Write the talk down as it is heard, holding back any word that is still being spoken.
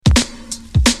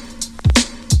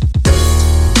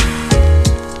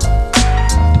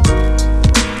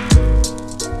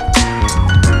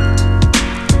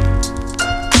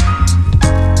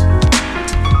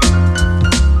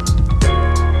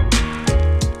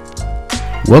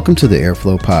Welcome to the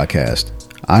Airflow Podcast.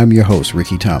 I'm your host,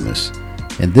 Ricky Thomas,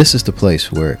 and this is the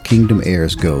place where Kingdom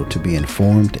heirs go to be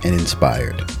informed and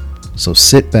inspired. So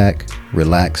sit back,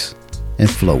 relax, and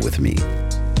flow with me.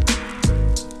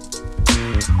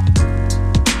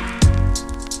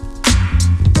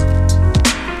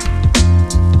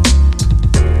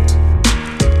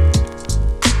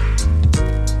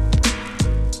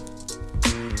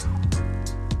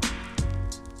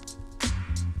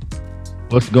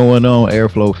 What's going on,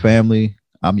 Airflow family?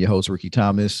 I'm your host, Ricky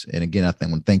Thomas. And again, I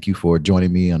want to thank you for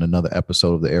joining me on another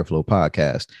episode of the Airflow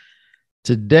Podcast.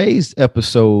 Today's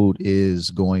episode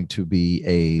is going to be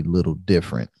a little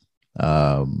different.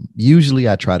 Usually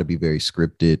I try to be very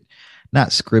scripted, not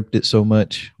scripted so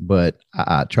much, but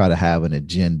I try to have an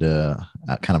agenda,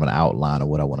 kind of an outline of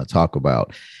what I want to talk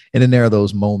about. And then there are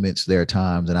those moments, there are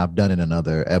times, and I've done it in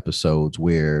other episodes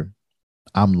where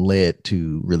I'm led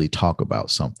to really talk about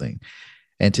something.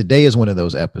 And today is one of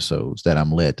those episodes that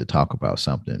I'm led to talk about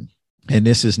something. And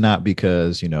this is not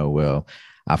because, I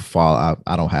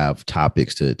don't have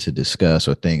topics to discuss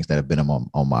or things that have been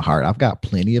on my heart. I've got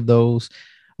plenty of those.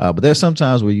 But there's some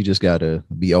times where you just got to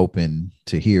be open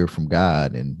to hear from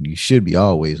God, and you should be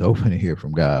always open to hear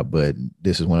from God. But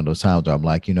this is one of those times where I'm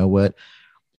like, you know what?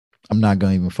 I'm not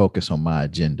going to even focus on my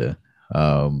agenda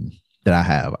that I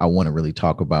have. I want to really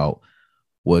talk about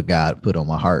what God put on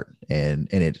my heart. And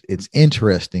it's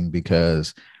interesting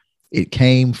because it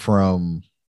came from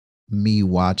me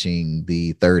watching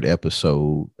the third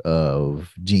episode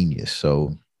of Genius.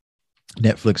 So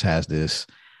Netflix has this,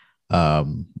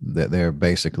 that they're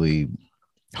basically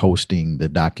hosting the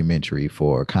documentary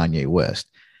for Kanye West.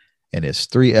 And it's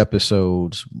 3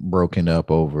 episodes broken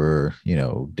up over,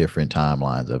 different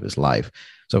timelines of his life.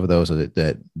 So for those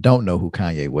that don't know who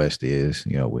Kanye West is,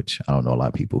 which I don't know a lot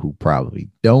of people who probably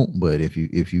don't, but if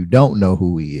you don't know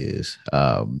who he is,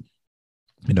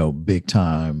 big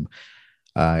time.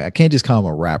 I can't just call him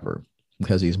a rapper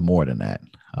because he's more than that.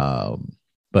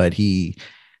 But he,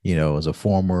 is a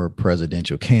former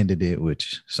presidential candidate,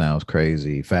 which sounds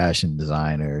crazy, fashion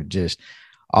designer, just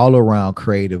all around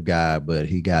creative guy. But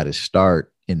he got his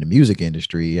start in the music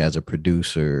industry as a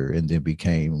producer and then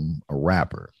became a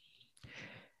rapper.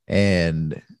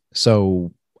 And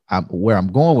so where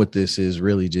I'm going with this is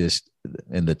really just,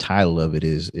 and the title of it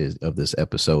is of this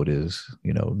episode is,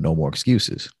 no more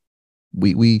excuses.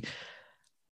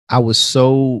 I was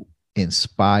so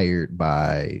inspired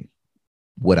by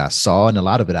what I saw, and a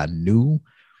lot of it I knew,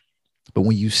 but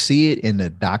when you see it in the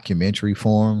documentary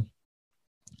form,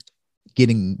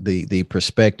 getting the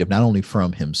perspective, not only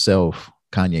from himself,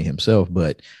 Kanye himself,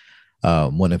 but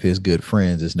one of his good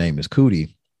friends, his name is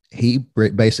Coodie. He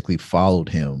basically followed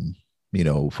him,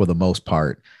 for the most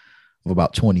part of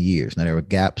about 20 years. Now there were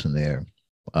gaps in there,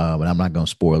 but I'm not going to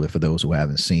spoil it for those who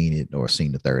haven't seen it or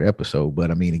seen the third episode. But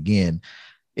I mean, again,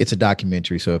 it's a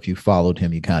documentary. So if you followed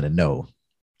him, you kind of know.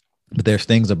 But there's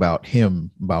things about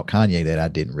him, about Kanye, that I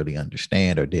didn't really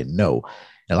understand or didn't know.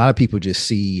 And a lot of people just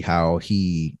see how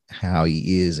he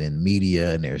is in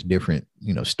media, and there's different,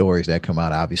 stories that come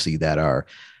out, obviously, that are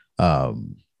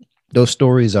those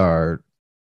stories are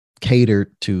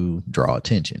catered to draw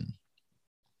attention.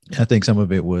 I think some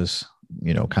of it was,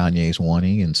 Kanye's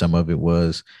wanting, and some of it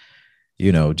was,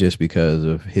 just because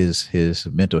of his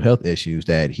mental health issues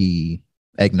that he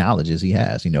acknowledges he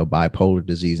has, bipolar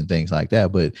disease and things like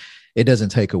that. But it doesn't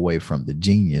take away from the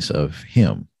genius of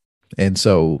him. And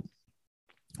so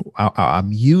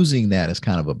I'm using that as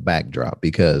kind of a backdrop,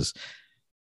 because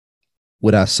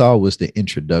what I saw was the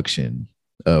introduction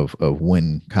of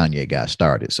when Kanye got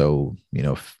started. So,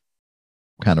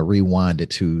 kind of rewind it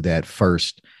to that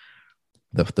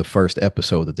the first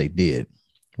episode that they did,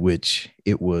 which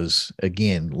it was,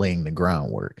 again, laying the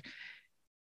groundwork.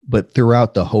 But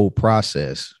throughout the whole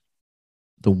process,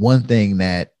 the one thing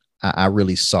that I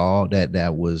really saw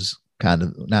that was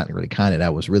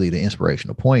that was really the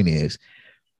inspirational point is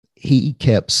he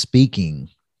kept speaking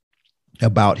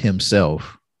about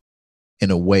himself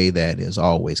in a way that is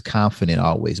always confident,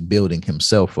 always building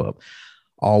himself up,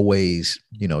 always,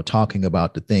 talking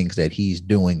about the things that he's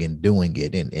doing and doing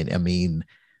it. And I mean,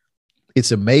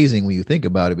 it's amazing when you think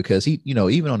about it, because he,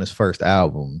 even on his first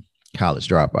album, College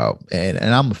Dropout, and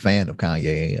I'm a fan of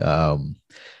Kanye.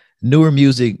 Newer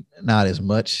music, not as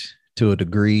much, to a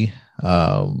degree.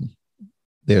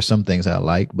 There's some things I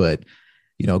like, but,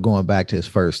 going back to his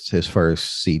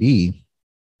first CD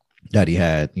that he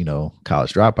had,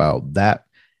 College Dropout, that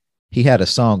he had a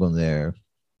song on there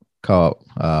called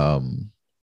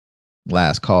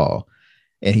Last Call.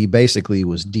 And he basically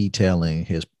was detailing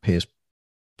his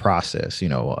process,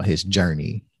 his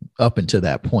journey up until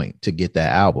that point to get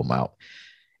that album out.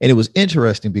 And it was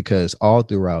interesting because all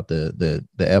throughout the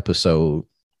episode,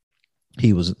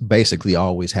 he was basically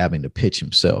always having to pitch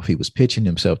himself. He was pitching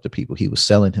himself to people. He was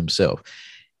selling himself.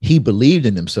 He believed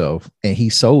in himself, and he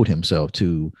sold himself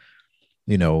to,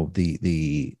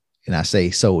 the and I say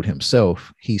sold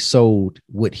himself. He sold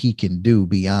what he can do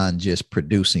beyond just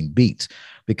producing beats,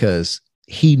 because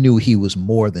he knew he was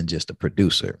more than just a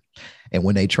producer. And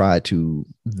when they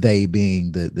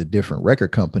being the different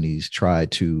record companies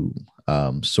tried to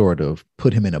sort of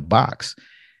put him in a box,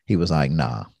 he was like,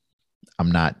 nah,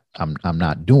 I'm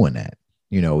not doing that.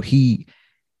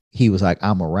 He was like,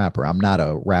 I'm a rapper. I'm not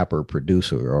a rapper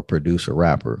producer or producer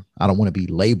rapper. I don't want to be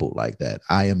labeled like that.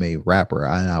 I am a rapper.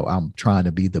 I'm trying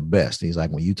to be the best. He's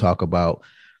like, when you talk about,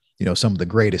 some of the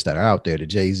greatest that are out there, the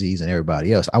Jay-Z's and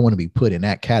everybody else, I want to be put in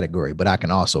that category, but I can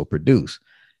also produce.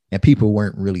 And people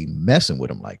weren't really messing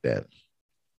with him like that.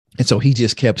 And so he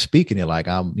just kept speaking it like,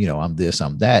 I'm this,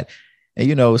 I'm that. And,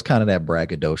 it's kind of that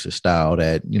braggadocious style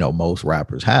that, most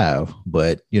rappers have.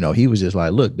 But, he was just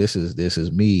like, look, this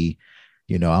is me.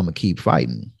 I'm going to keep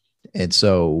fighting. And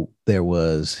so there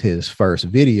was his first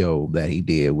video that he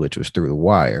did, which was Through the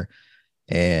Wire.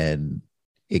 And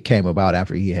it came about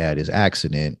after he had his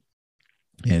accident,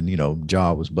 and,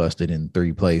 jaw was busted in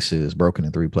 3 places, broken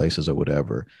in 3 places or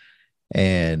whatever.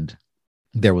 And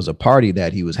there was a party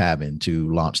that he was having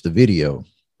to launch the video.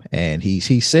 And he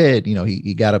said,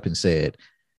 he got up and said,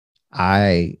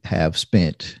 I have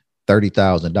spent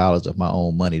 $30,000 of my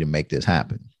own money to make this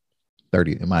happen.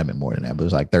 30, it might have been more than that, but it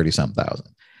was like 30 something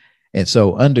thousand. And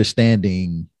so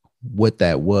understanding what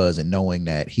that was and knowing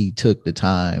that he took the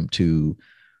time to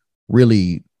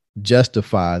really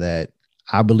justify that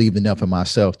I believed enough in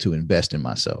myself to invest in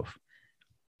myself.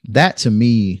 That to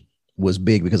me was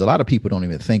big, because a lot of people don't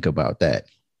even think about that.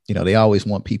 They always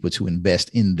want people to invest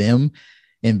in them,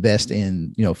 invest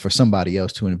in, for somebody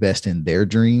else to invest in their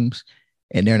dreams,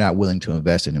 and they're not willing to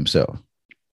invest in themselves.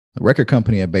 The record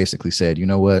company had basically said, you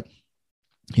know what,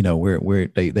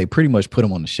 they pretty much put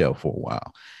him on the shelf for a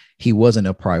while. He wasn't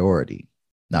a priority.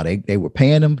 Now they were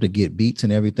paying him to get beats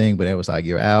and everything, but it was like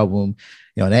your album,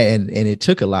 and it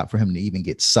took a lot for him to even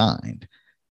get signed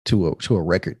to a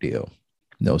record deal.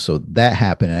 So that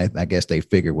happened. I guess they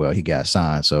figured, well, he got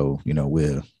signed, so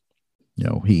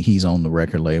he's on the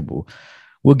record label.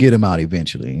 We'll get him out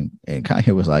eventually. And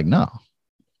Kanye was like, no.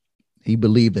 He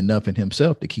believed enough in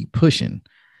himself to keep pushing.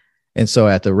 And so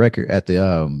at the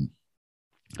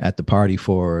party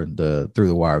for the Through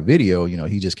the Wire video,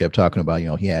 he just kept talking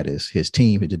about, he had his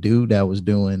team, the dude that was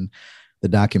doing the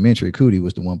documentary, Coodie,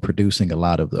 was the one producing a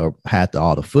lot of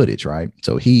all the footage, right?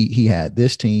 So he had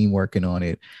this team working on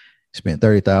it, spent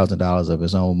 $30,000 of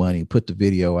his own money, put the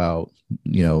video out.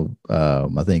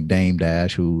 I think Dame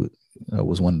Dash, who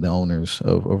was one of the owners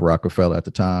of Rockefeller at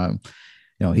the time,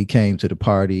 he came to the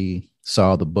party,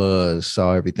 saw the buzz,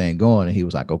 saw everything going, and he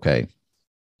was like, okay,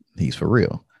 he's for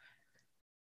real.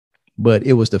 But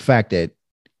it was the fact that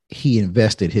he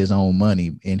invested his own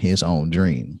money in his own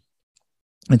dream.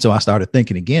 And so I started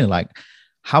thinking again, like,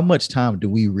 how much time do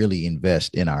we really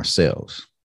invest in ourselves?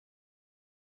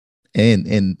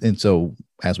 And so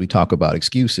as we talk about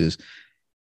excuses,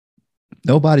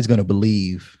 nobody's going to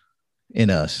believe in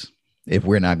us if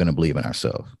we're not going to believe in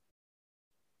ourselves.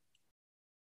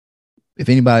 If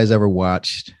anybody's ever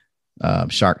watched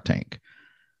Shark Tank,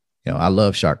 I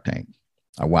love Shark Tank.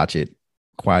 I watch it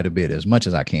quite a bit, as much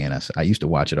as I can. I used to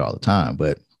watch it all the time,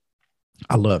 but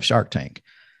I love Shark Tank.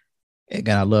 And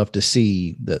I love to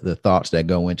see the thoughts that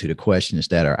go into the questions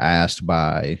that are asked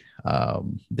by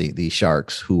the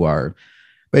sharks, who are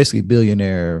basically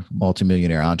billionaire,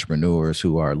 multimillionaire entrepreneurs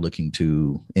who are looking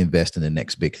to invest in the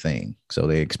next big thing. So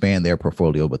they expand their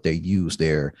portfolio, but they use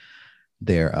their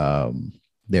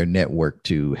network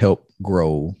to help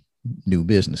grow new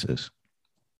businesses.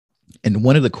 And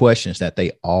one of the questions that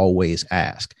they always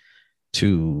ask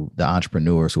to the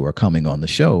entrepreneurs who are coming on the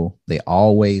show, they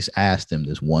always ask them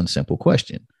this one simple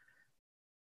question.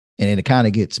 And it kind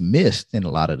of gets missed in a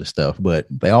lot of the stuff, but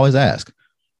they always ask,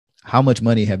 how much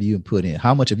money have you put in?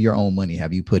 How much of your own money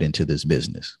have you put into this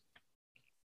business?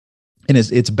 And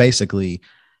it's basically,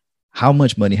 how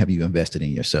much money have you invested in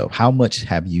yourself? How much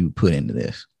have you put into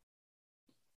this?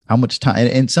 How much time?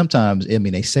 And sometimes,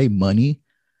 they say money,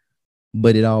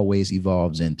 but it always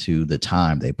evolves into the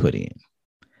time they put in.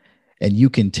 And you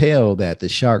can tell that the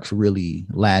sharks really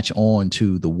latch on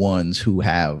to the ones who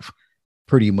have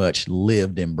pretty much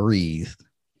lived and breathed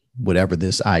whatever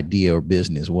this idea or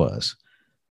business was,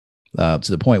 to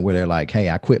the point where they're like, hey,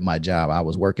 I quit my job. I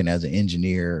was working as an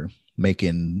engineer,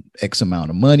 making X amount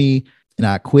of money, and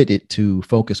I quit it to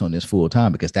focus on this full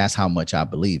time because that's how much I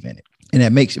believe in it. And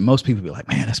that makes most people be like,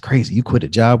 man, that's crazy. You quit a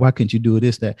job. Why couldn't you do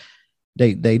this, that?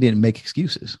 They didn't make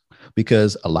excuses,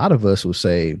 because a lot of us will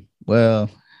say, well,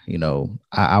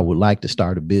 I would like to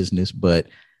start a business, but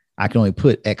I can only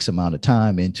put X amount of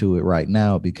time into it right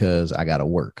now because I got to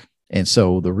work. And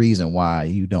so the reason why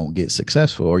you don't get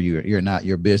successful, or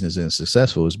your business isn't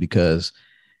successful, is because,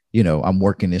 I'm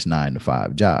working this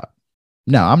 9-to-5 job.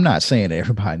 Now, I'm not saying that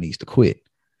everybody needs to quit,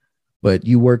 but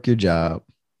you work your job.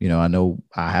 I know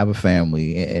I have a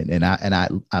family, and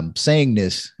I'm saying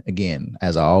this again,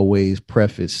 as I always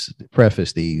preface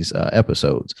these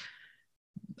episodes.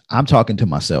 I'm talking to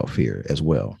myself here as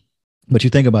well. But you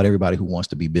think about everybody who wants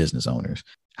to be business owners.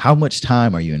 How much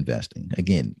time are you investing?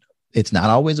 Again, it's not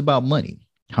always about money.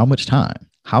 How much time?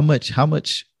 How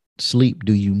much sleep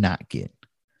do you not get?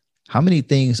 How many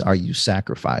things are you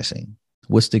sacrificing?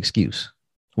 What's the excuse?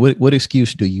 What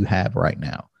excuse do you have right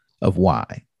now of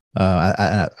why?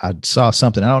 I saw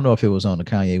something. I don't know if it was on the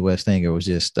Kanye West thing, or it was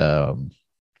just a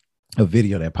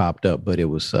video that popped up, but it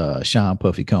was Sean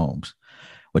Puffy Combs,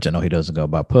 which I know he doesn't go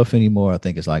by Puff anymore. I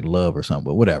think it's like Love or something,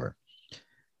 but whatever.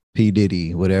 P.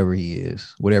 Diddy, whatever he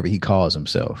is, whatever he calls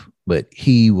himself. But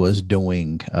he was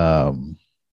doing,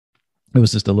 it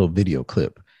was just a little video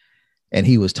clip. And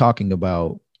he was talking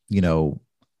about,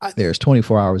 there's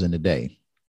 24 hours in the day.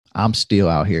 I'm still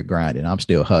out here grinding. I'm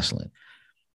still hustling.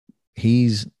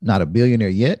 He's not a billionaire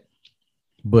yet,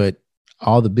 but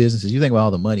all the businesses, you think about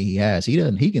all the money he has,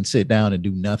 he can sit down and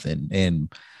do nothing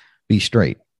and be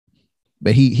straight.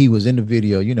 But he was in the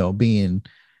video, being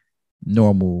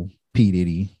normal P.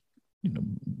 Diddy,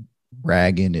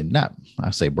 bragging, and not,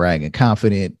 I say bragging,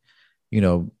 confident,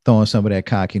 throwing some of that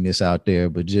cockiness out there,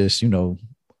 but just,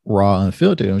 raw,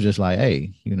 unfiltered. It was just like,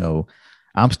 hey,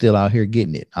 I'm still out here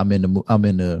getting it. I'm in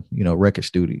the record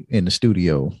studio, in the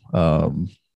studio,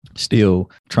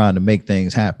 still trying to make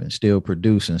things happen, still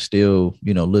producing, still,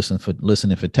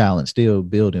 listening for talent, still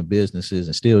building businesses,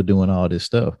 and still doing all this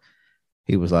stuff.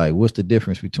 He was like, what's the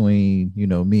difference between, me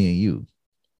and you?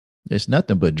 It's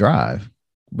nothing but drive.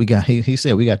 He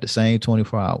said, we got the same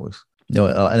 24 hours, and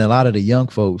a lot of the young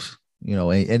folks,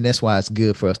 and that's why it's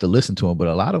good for us to listen to them. But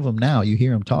a lot of them now, you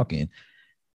hear them talking,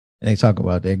 and they talk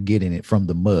about they're getting it from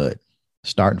the mud,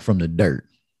 starting from the dirt.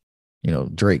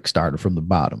 Drake started from the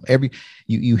bottom.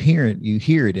 You hear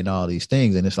it in all these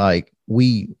things. And it's like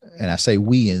and I say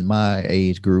we in my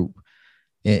age group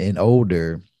and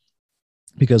older,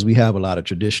 because we have a lot of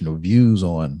traditional views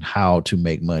on how to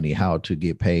make money, how to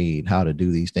get paid, how to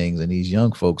do these things. And these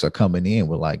young folks are coming in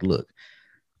with like, look,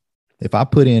 if I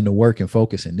put in the work and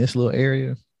focus in this little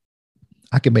area,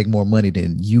 I can make more money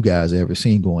than you guys ever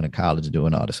seen going to college and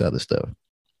doing all this other stuff.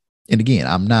 And again,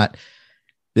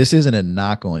 this isn't a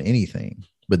knock on anything,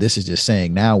 but this is just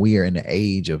saying now we are in the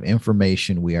age of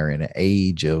information. We are in an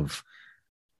age of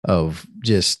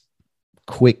just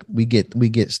quick. We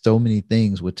get so many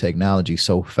things with technology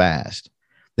so fast.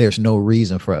 There's no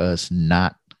reason for us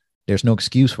there's no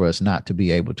excuse for us not to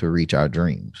be able to reach our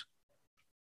dreams.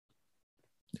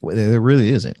 There really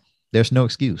isn't. There's no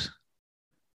excuse.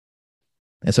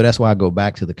 And so that's why I go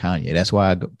back to the Kanye. That's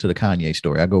why I go to the Kanye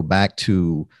story. I go back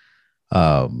to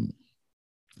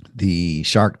the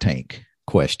Shark Tank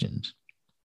questions.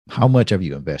 How much have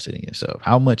you invested in yourself?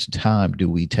 How much time do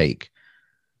we take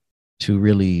to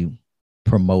really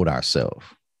promote ourselves?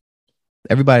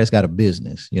 Everybody's got a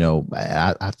business.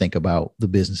 I think about the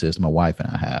businesses my wife and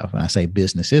I have, and I say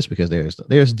businesses because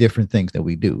there's different things that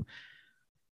we do,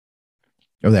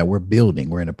 or that we're building.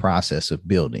 We're in the process of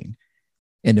building.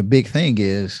 And the big thing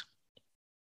is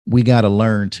we got to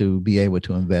learn to be able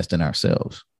to invest in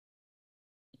ourselves.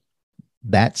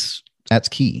 That's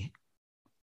key.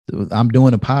 I'm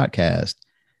doing a podcast.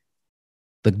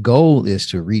 The goal is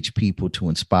to reach people, to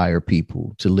inspire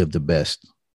people to live the best,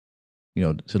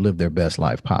 to live their best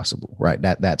life possible, right?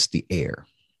 That's the air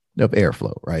of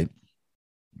airflow, right?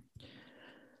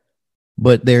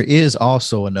 But there is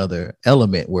also another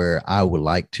element where I would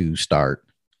like to start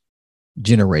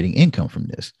generating income from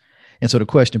this. And so the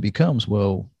question becomes,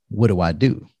 well, what do I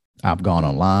do? I've gone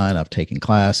online, I've taken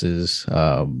classes,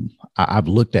 I've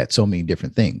looked at so many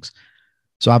different things.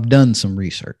 So I've done some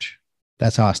research.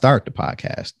 That's how I started the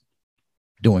podcast,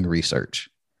 doing research,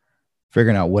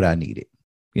 figuring out what I needed,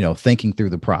 thinking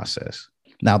through the process.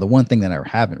 Now, the one thing that I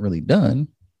haven't really done,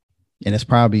 and it's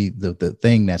probably the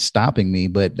thing that's stopping me,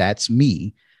 but that's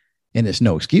me, and it's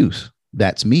no excuse.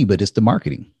 That's me, but it's the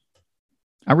marketing.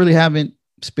 I really haven't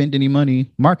spent any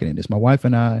money marketing this. My wife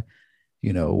and I,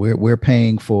 we're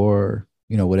paying for,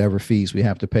 whatever fees we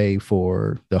have to pay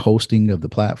for the hosting of the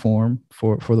platform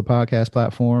for the podcast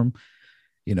platform,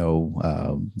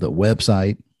 the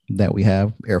website that we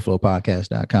have,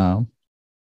 airflowpodcast.com.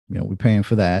 we're paying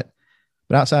for that.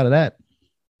 But outside of that,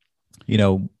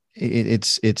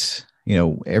 it's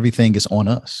everything is on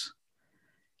us.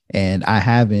 And I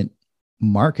haven't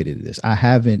marketed this. I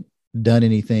haven't done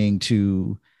anything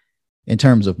to, in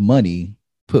terms of money,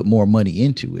 put more money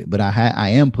into it. But I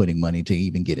am putting money to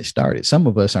even get it started. Some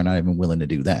of us are not even willing to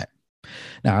do that.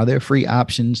 Now, are there free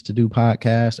options to do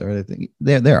podcasts or anything?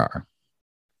 There are.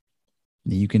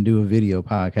 You can do a video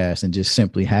podcast and just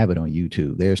simply have it on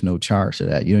YouTube. There's no charge to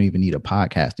that. You don't even need a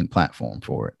podcasting platform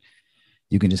for it.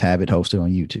 You can just have it hosted on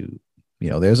YouTube.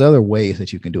 There's other ways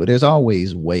that you can do it. There's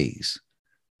always ways,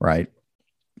 right?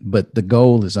 But the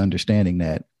goal is understanding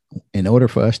that in order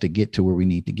for us to get to where we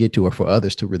need to get to, or for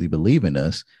others to really believe in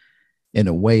us in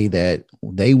a way that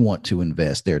they want to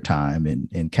invest their time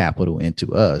and capital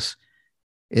into us,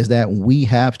 is that we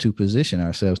have to position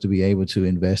ourselves to be able to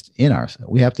invest in ourselves.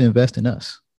 We have to invest in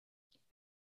us.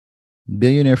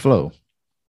 Billionaire Flow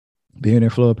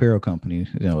Apparel Company,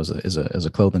 is a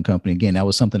clothing company. Again, that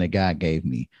was something that God gave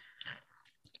me.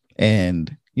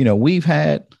 And, we've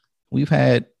had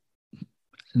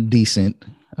decent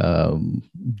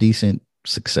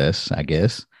success, I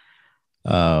guess.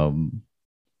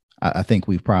 I think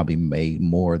we've probably made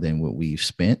more than what we've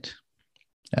spent.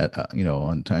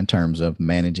 In terms of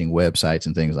managing websites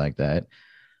and things like that,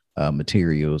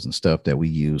 materials and stuff that we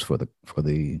use for the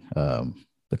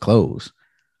clothes.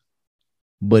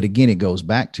 But again, it goes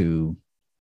back to,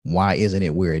 why isn't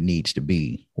it where it needs to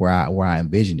be, where I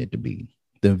envision it to be,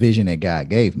 the vision that God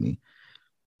gave me?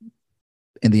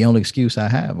 And the only excuse I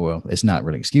have, well, it's not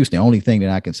really an excuse. The only thing that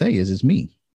I can say is it's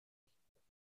me.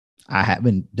 I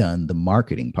haven't done the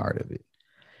marketing part of it.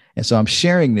 And so I'm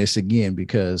sharing this again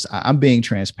because I'm being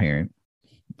transparent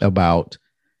about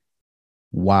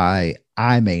why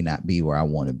I may not be where I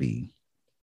want to be.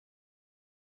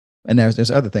 And there's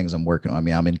other things I'm working on. I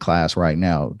mean, I'm in class right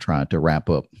now trying to wrap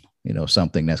up,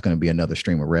 something that's going to be another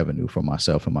stream of revenue for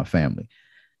myself and my family.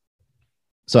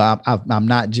 So I'm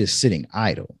not just sitting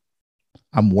idle.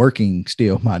 I'm working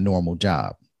still my normal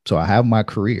job. So I have my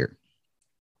career.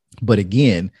 But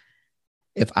again,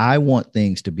 if I want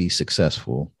things to be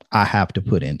successful, I have to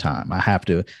put in time. I have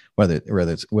to, whether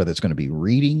it's going to be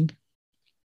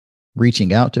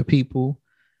reaching out to people.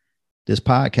 This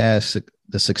podcast,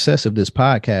 the success of this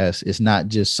podcast is not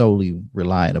just solely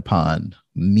relying upon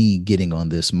me getting on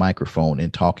this microphone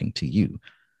and talking to you.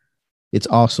 It's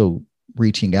also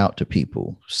reaching out to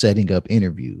people, setting up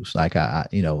interviews. Like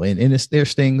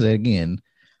there's things that, again,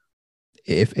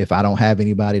 if I don't have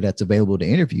anybody that's available to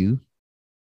interview,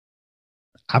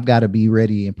 I've got to be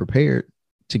ready and prepared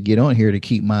to get on here to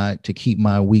keep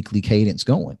my weekly cadence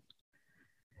going.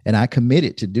 And I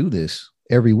committed to do this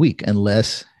every week,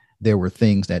 unless there were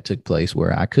things that took place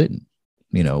where I couldn't,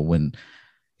 when,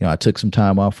 I took some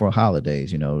time off for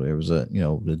holidays, there was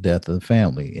the death of the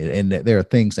family, and there are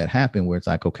things that happen where it's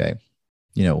like, okay,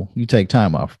 you take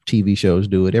time off, TV shows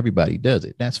do it. Everybody does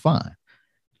it. That's fine.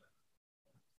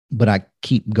 But I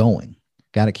keep going,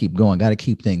 got to keep going, got to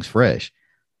keep things fresh.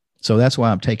 So that's why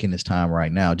I'm taking this time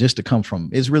right now, just to come from,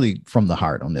 it's really from the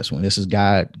heart on this one. This is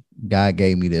God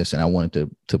gave me this, and I wanted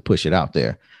to push it out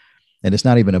there. And it's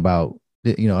not even about,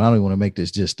 I don't even want to make this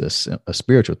just a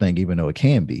spiritual thing, even though it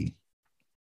can be.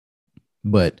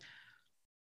 But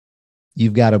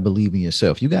you've got to believe in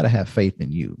yourself. You got to have faith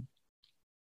in you.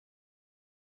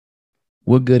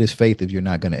 What good is faith if you're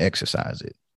not going to exercise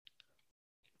it?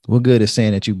 What good is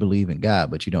saying that you believe in God,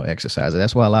 but you don't exercise it?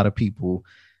 That's why a lot of people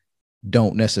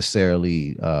don't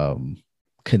necessarily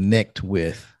connect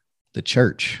with the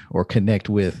church or connect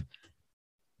with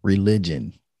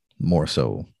religion more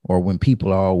so. Or when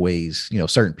people are always,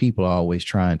 certain people are always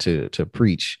trying to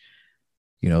preach,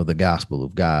 the gospel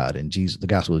of God and Jesus, the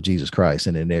gospel of Jesus Christ.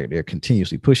 And then they're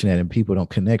continuously pushing that, and people don't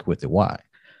connect with it. Why?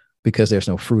 Because there's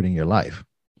no fruit in your life.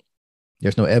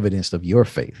 There's no evidence of your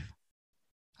faith.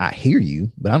 I hear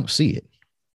you, but I don't see it.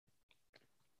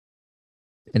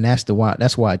 And that's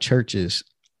why churches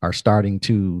are starting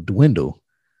to dwindle,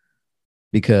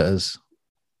 because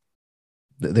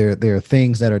there are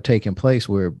things that are taking place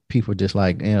where people are just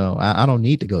like, I don't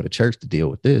need to go to church to deal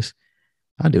with this.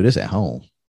 I do this at home.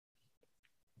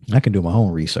 I can do my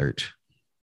own research.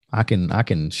 I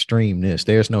can stream this.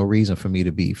 There's no reason for me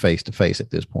to be face to face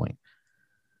at this point,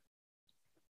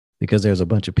 because there's a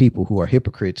bunch of people who are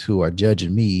hypocrites who are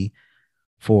judging me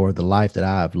for the life that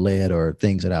I've led or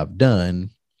things that I've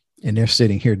done. And they're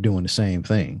sitting here doing the same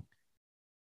thing.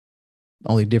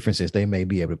 Only difference is they may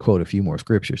be able to quote a few more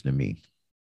scriptures than me.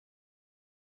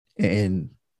 And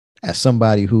as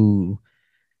somebody who,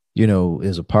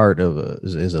 is a part of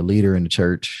is a leader in the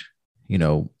church,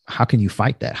 how can you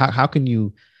fight that? How can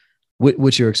you,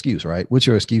 What's your excuse, right? What's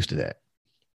your excuse to that?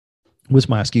 What's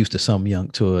my excuse to some young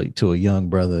to a young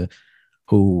brother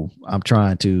who I'm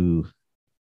trying to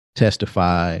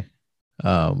testify,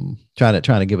 trying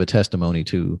to give a testimony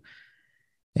to,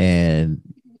 and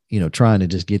trying to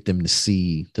just get them to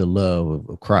see the love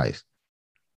of Christ.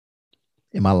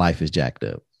 And my life is jacked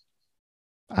up.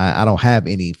 I don't have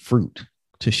any fruit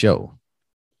to show,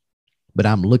 but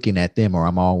I'm looking at them, or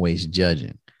I'm always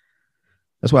judging.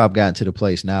 That's why I've gotten to the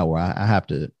place now where I have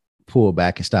to pull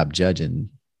back and stop judging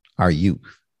our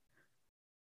youth.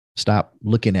 Stop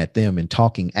looking at them and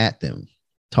talking at them.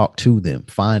 Talk to them.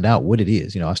 Find out what it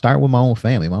is. I start with my own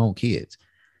family, my own kids,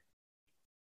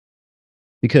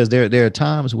 because there are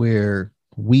times where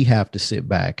we have to sit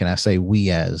back, and I say we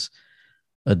as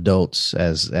adults,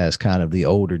 as kind of the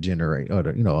older generation,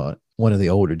 or one of the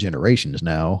older generations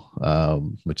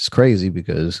now, which is crazy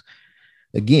because,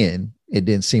 again, it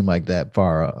didn't seem like that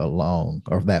far along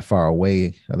or that far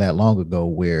away or that long ago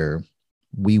where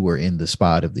we were in the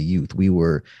spot of the youth. We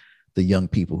were the young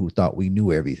people who thought we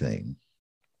knew everything.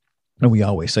 And we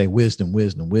always say wisdom,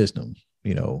 wisdom, wisdom,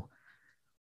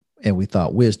 and we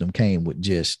thought wisdom came with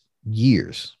just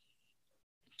years.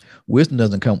 Wisdom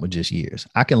doesn't come with just years.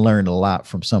 I can learn a lot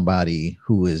from somebody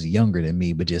who is younger than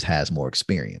me, but just has more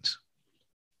experience.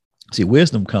 See,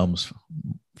 wisdom comes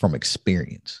from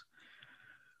experience.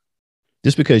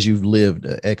 Just because you've lived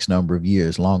X number of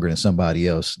years longer than somebody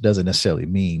else doesn't necessarily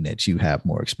mean that you have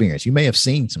more experience. You may have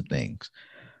seen some things,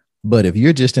 but if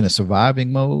you're just in a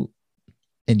surviving mode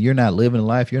and you're not living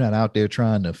life, you're not out there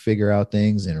trying to figure out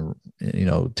things and,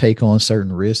 take on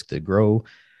certain risks to grow,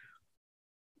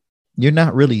 you're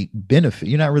not really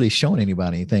showing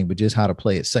anybody anything but just how to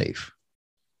play it safe.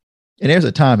 And there's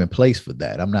a time and place for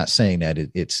that. I'm not saying that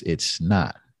it's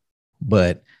not,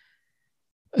 but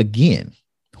again,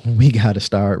 we got to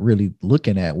start really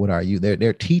looking at what are you.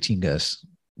 They're teaching us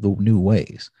the new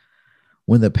ways.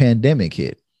 When the pandemic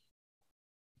hit,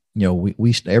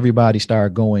 we everybody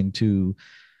started going to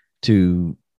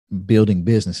building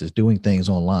businesses, doing things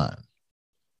online,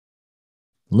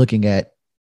 looking at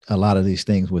a lot of these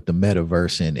things with the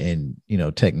metaverse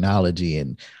and technology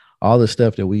and all the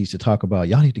stuff that we used to talk about.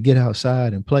 Y'all need to get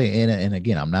outside and play. And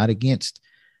again, I'm not against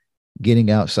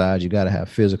getting outside. You got to have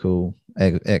physical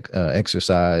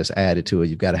exercise added to it.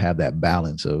 You've got to have that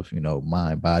balance of,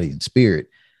 mind, body, and spirit.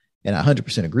 And I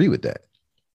 100% agree with that.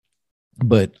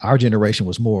 But our generation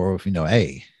was more of,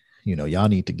 hey, y'all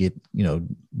need to get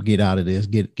out of this,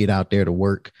 get out there to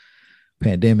work.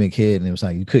 Pandemic hit, and it was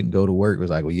like you couldn't go to work. It was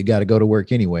like, well, you got to go to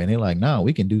work anyway. And they're like, no,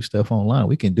 we can do stuff online.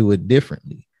 We can do it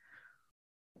differently.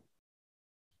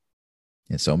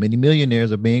 And so many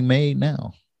millionaires are being made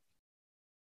now,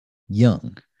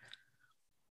 young.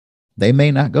 They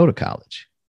may not go to college.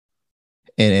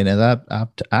 And as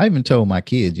I even told my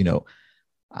kids,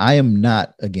 I am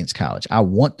not against college. I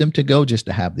want them to go just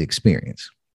to have the experience.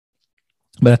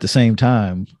 But at the same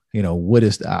time,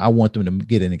 I want them to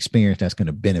get an experience that's going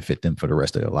to benefit them for the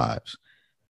rest of their lives.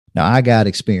 Now, I got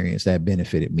experience that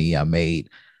benefited me. I made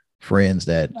friends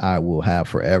that I will have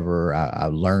forever. I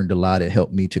learned a lot. It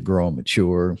helped me to grow and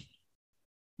mature.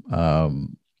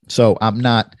 So I'm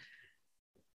not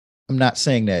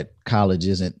saying that college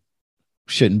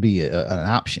shouldn't be an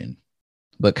option,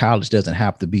 but college doesn't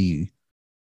have to be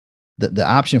the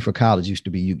option. For college used to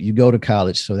be you go to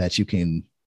college so that you can,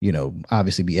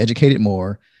 obviously be educated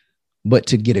more, but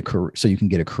to get a career, so you can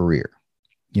get a career.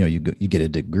 You get a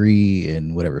degree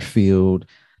in whatever field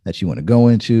that you want to go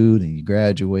into, then you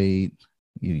graduate.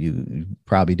 You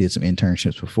probably did some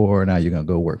internships before. Now you're going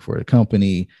to go work for a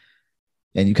company,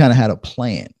 and you kind of had a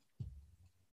plan.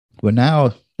 But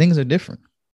now things are different.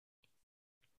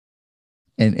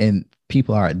 And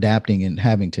people are adapting and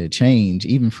having to change,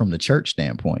 even from the church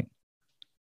standpoint.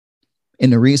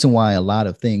 And the reason why a lot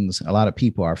of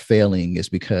people are failing is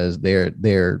because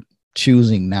they're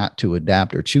choosing not to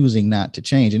adapt or choosing not to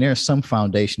change. And there are some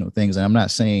foundational things. And I'm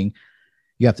not saying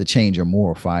you have to change your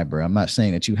moral fiber. I'm not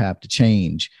saying that you have to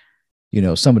change,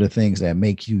 some of the things that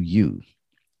make you,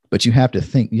 but you have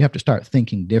to start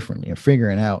thinking differently and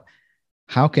figuring out,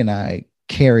 how can I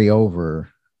carry over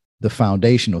the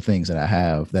foundational things that I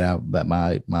have, that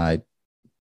my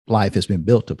life has been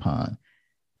built upon,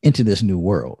 into this new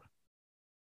world.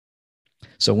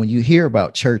 So when you hear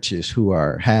about churches who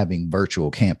are having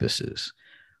virtual campuses,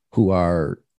 who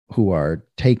are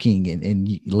taking and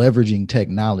leveraging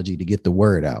technology to get the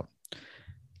word out,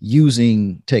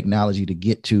 using technology to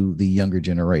get to the younger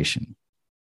generation,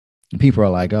 and people are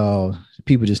like, oh,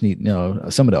 people just need,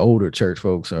 some of the older church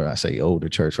folks, or I say older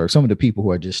church folks, some of the people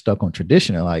who are just stuck on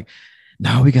tradition are like,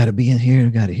 no, we got to be in here.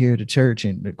 We got to hear the church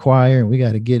and the choir, and we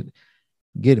got to get.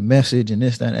 get a message and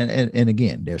this, that, and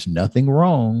again, there's nothing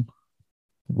wrong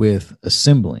with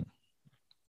assembling,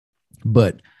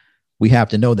 but we have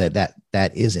to know that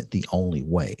isn't the only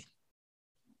way.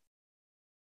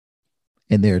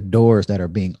 And there are doors that are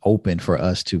being opened for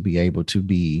us to be able to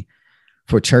be,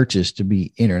 for churches to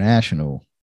be international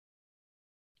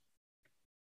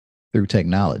through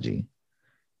technology.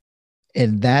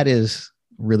 And that is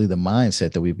really the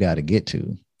mindset that we've got to get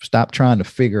to. Stop trying to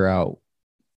figure out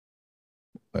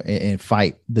and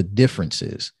fight the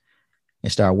differences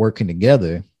and start working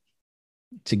together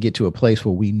to get to a place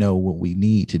where we know what we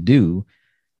need to do.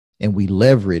 And we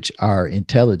leverage our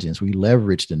intelligence. We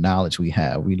leverage the knowledge we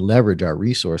have. We leverage our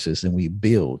resources, and we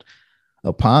build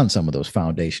upon some of those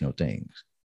foundational things.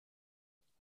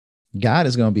 God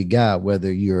is going to be God,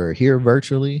 whether you're here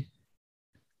virtually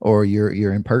or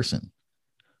you're in person.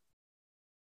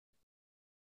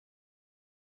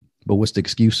 But what's the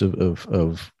excuse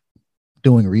of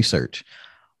doing research?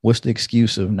 What's the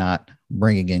excuse of not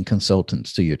bringing in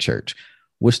consultants to your church?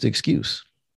 What's the excuse?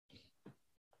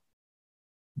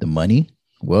 The money?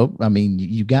 Well, I mean,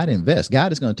 you got to invest.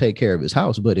 God is going to take care of his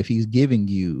house, but if he's giving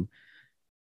you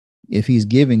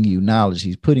knowledge,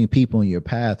 he's putting people in your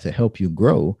path to help you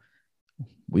grow,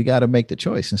 we got to make the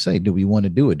choice and say, do we want to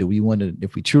do it? Do we want to,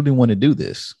 if we truly want to do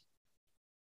this?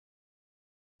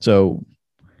 So,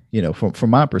 from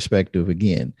my perspective,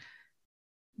 again,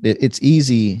 it's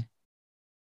easy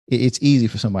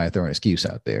for somebody to throw an excuse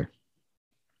out there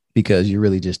because you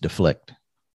really just deflect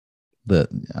I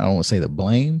don't want to say the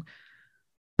blame,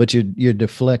 but you're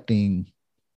deflecting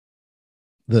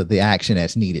the action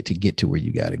that's needed to get to where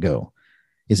you got to go.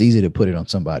 It's easy to put it on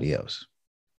somebody else.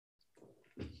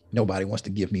 Nobody wants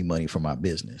to give me money for my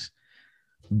business.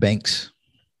 Banks,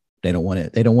 they don't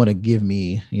want to give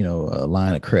me, a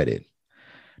line of credit.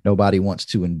 Nobody wants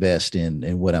to invest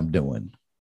in what I'm doing.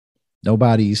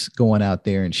 Nobody's going out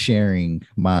there and sharing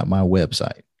my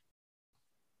website.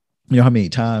 You know how many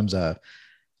times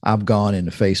I've gone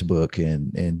into Facebook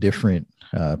and different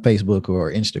Facebook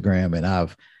or Instagram, and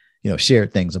I've,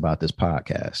 shared things about this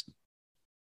podcast.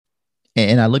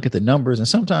 And I look at the numbers, and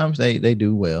sometimes they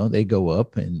do well, they go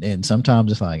up, and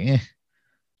sometimes it's like, eh.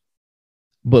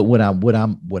 But what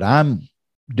I'm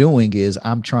doing is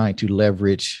I'm trying to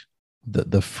leverage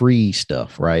the free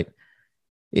stuff, right?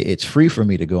 It's free for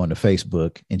me to go into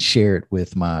Facebook and share it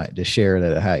with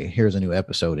hey, here's a new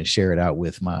episode, and share it out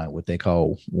with what they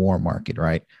call warm market,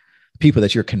 right? People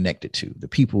that you're connected to, the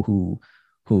people who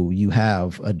you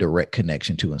have a direct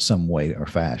connection to in some way or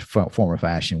form or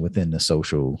fashion within the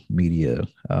social media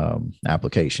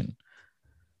application.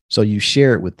 So you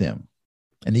share it with them,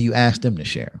 and then you ask them to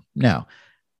share. Now,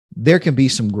 there can be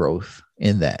some growth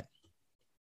in that,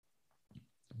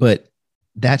 but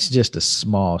that's just a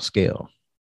small scale.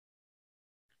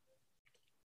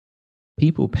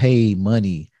 People pay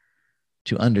money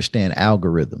to understand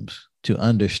algorithms, to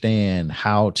understand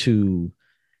how to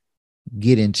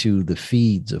get into the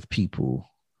feeds of people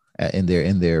in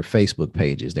their Facebook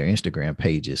pages, their Instagram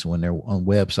pages, when they're on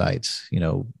websites,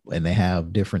 and they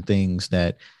have different things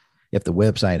that if the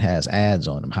website has ads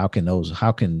on them, how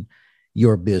can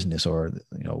your business, or,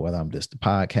 whether I'm just the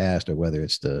podcast or whether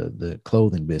it's the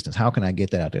clothing business, how can I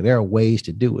get that out there? There are ways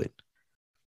to do it.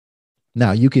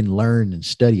 Now, you can learn and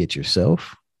study it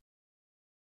yourself,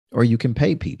 or you can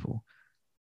pay people,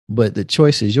 but the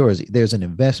choice is yours. There's an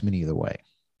investment either way.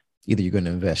 Either you're going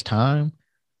to invest time,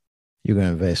 you're going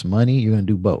to invest money, you're going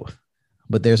to do both,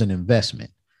 but there's an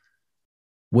investment.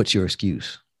 What's your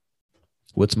excuse?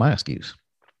 What's my excuse?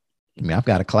 I mean, I've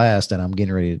got a class that I'm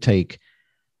getting ready to take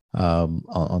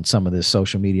on some of this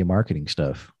social media marketing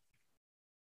stuff.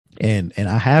 And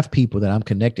I have people that I'm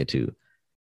connected to,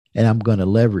 and I'm going to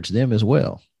leverage them as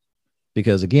well.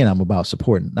 Because again, I'm about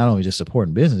supporting, not only just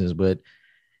supporting businesses, but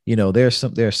there are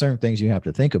certain things you have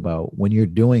to think about when you're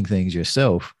doing things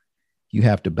yourself. You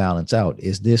have to balance out.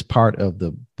 Is this part of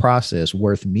the process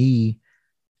worth me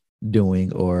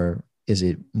doing, or is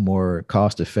it more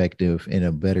cost effective and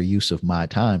a better use of my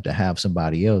time to have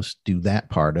somebody else do that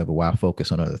part of it while I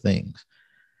focus on other things?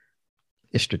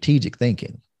 It's strategic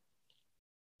thinking.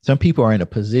 Some people are in a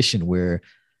position where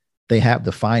they have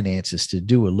the finances to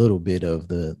do a little bit of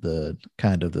the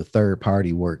kind of the third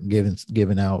party work,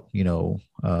 giving out,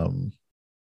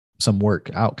 some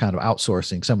work out, kind of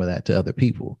outsourcing some of that to other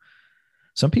people.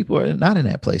 Some people are not in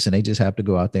that place, and they just have to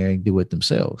go out there and do it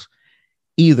themselves.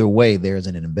 Either way, there's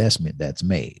an investment that's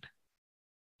made.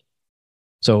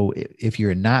 So if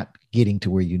you're not getting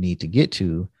to where you need to get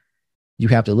to, you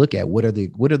have to look at what are the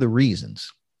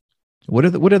reasons. What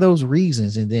are those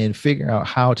reasons, and then figure out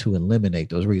how to eliminate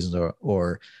those reasons,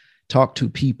 or talk to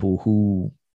people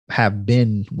who have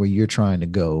been where you're trying to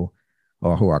go,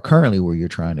 or who are currently where you're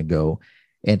trying to go,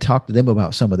 and talk to them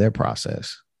about some of their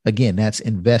process. Again, that's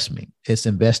investment. It's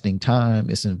investing time.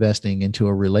 It's investing into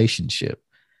a relationship.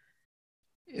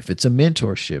 If it's a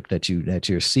mentorship that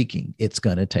you're seeking, it's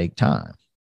going to take time.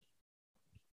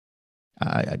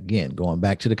 Again, going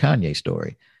back to the Kanye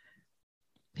story,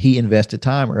 he invested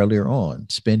time earlier on,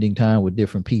 spending time with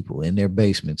different people in their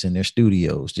basements, in their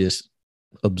studios, just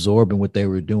absorbing what they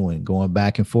were doing, going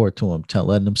back and forth to him,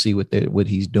 letting them see what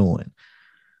he's doing.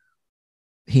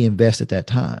 He invested that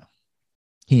time.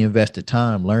 He invested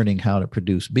time learning how to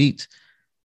produce beats,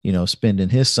 spending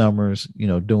his summers,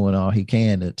 doing all he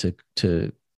can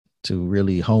to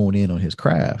really hone in on his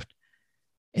craft.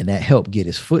 And that helped get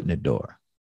his foot in the door.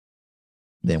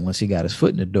 Then once he got his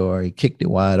foot in the door, he kicked it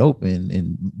wide open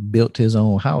and built his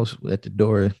own house that the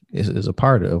door is a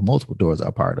part of, multiple doors are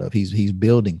a part of. He's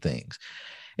building things.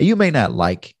 And you may not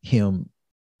like him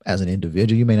as an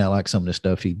individual. You may not like some of the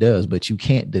stuff he does, but you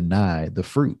can't deny the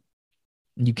fruit.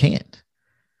 You can't.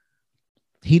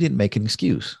 He didn't make an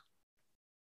excuse.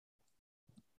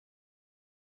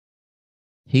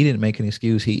 He didn't make an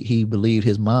excuse. He believed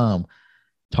his mom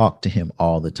talked to him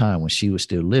all the time when she was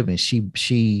still living.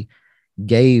 She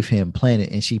gave him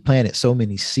she planted so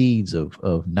many seeds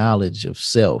of knowledge of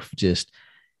self, just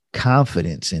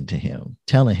confidence into him,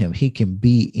 telling him he can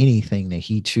be anything that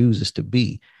he chooses to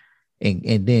be,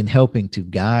 and then helping to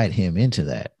guide him into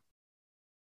that.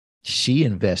 She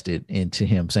invested into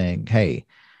him, saying, hey,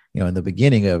 in the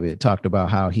beginning of it, talked about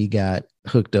how he got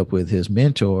hooked up with his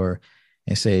mentor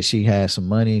and said she had some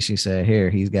money. She said, here,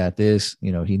 he's got this,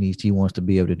 he wants to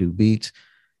be able to do beats,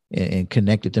 and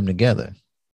connected them together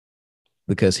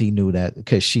because she knew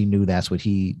that's what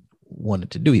he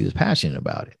wanted to do. He was passionate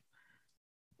about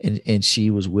it. And she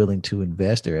was willing to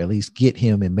invest, or at least get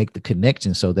him and make the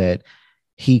connection so that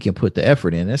he can put the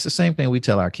effort in. That's the same thing we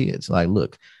tell our kids. Like,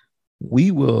 look,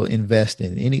 we will invest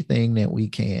in anything that we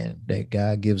can, that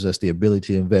God gives us the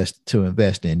ability to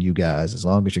invest in, you guys, as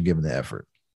long as you're giving the effort.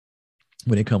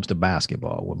 When it comes to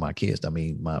basketball with my kids, I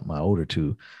mean, my older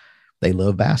two, they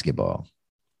love basketball.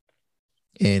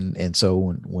 And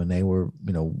so when they were,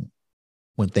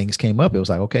 when things came up, it was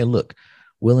like, okay, look,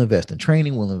 we'll invest in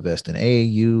training, we'll invest in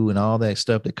AAU and all that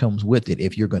stuff that comes with it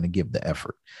if you're going to give the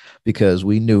effort, because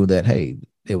we knew that, hey,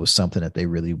 it was something that they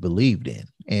really believed in.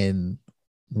 And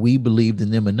we believed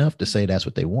in them enough to say that's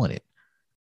what they wanted.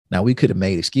 Now, we could have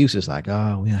made excuses like,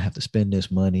 oh, we don't have to spend this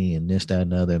money and this, that,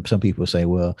 and other. And some people say,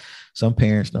 well, some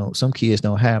kids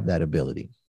don't have that ability.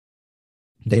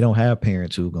 They don't have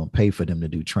parents who are going to pay for them to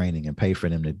do training and pay for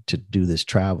them to do this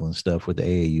travel and stuff with the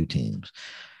AAU teams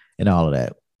and all of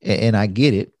that. And I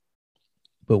get it.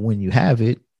 But when you have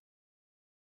it,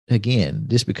 again,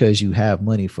 just because you have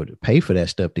money to pay for that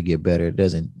stuff to get better, it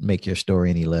doesn't make your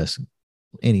story any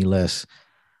less,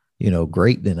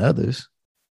 great than others.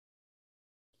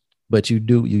 But you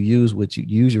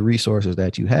use your resources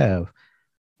that you have,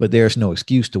 but there's no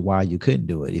excuse to why you couldn't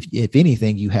do it. If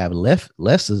anything, you have less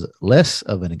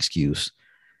of an excuse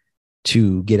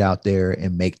to get out there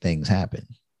and make things happen,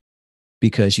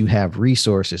 because you have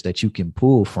resources that you can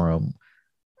pull from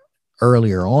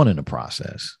earlier on in the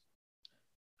process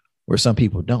where some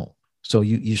people don't. So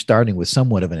you're starting with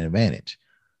somewhat of an advantage.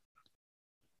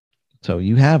 So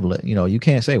you have, you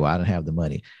can't say, well, I don't have the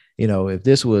money. If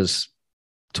this was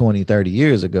 20, 30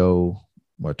 years ago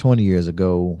or 20 years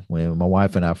ago, when my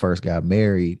wife and I first got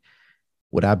married,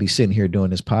 would I be sitting here doing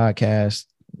this podcast?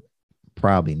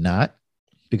 Probably not,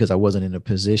 because I wasn't in a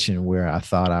position where I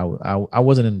thought I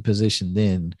wasn't in a position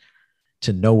then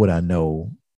to know what I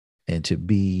know, and to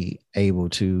be able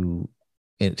to,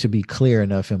 and to be clear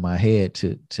enough in my head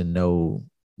to know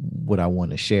what I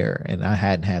want to share. And I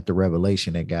hadn't had the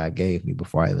revelation that God gave me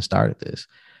before I even started this.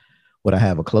 Would I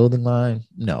have a clothing line?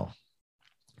 No.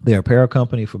 The apparel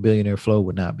company for Billionaire Flow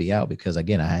would not be out, because,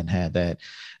 again, I hadn't had that.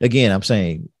 Again, I'm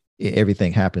saying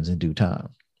everything happens in due time.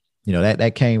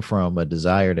 That came from a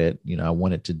desire that, I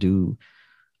wanted to do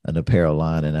an apparel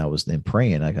line. And I was then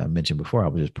praying, like I mentioned before, I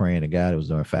was just praying to God. It was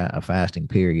during a fasting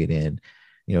period. And,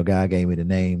 God gave me the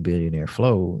name Billionaire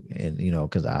Flow. And,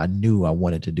 because I knew I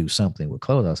wanted to do something with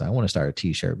clothes. I was like, I want to start a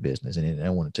t-shirt business, and I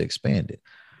wanted to expand it.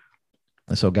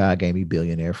 And so God gave me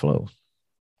Billionaire Flow.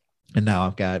 And now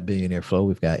I've got Billionaire Flow.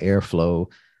 We've got Airflow.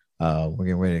 We're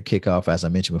getting ready to kick off, as I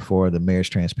mentioned before, the Marriage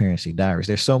Transparency Diaries.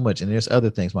 There's so much, and there's other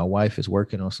things. My wife is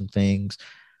working on some things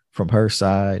from her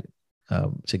side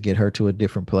to get her to a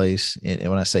different place. And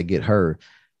when I say get her,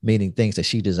 meaning things that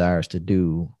she desires to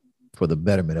do for the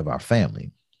betterment of our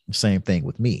family. Same thing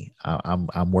with me.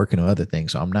 I'm working on other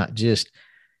things. So I'm not just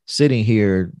sitting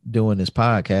here doing this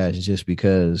podcast just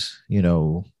because,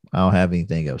 I don't have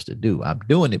anything else to do. I'm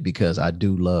doing it because I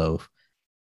do love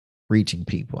reaching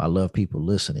people. I love people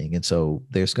listening. And so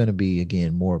there's going to be,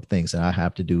 again, more things that I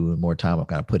have to do and more time I've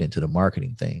got to put into the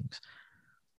marketing things.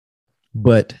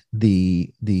 But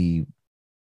the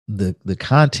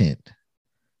content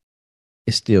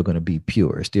is still going to be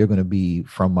pure. It's still going to be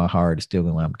from my heart. It's still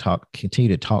going to continue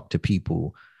to talk to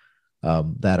people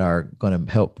that are going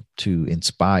to help to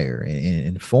inspire and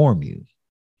inform you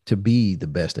to be the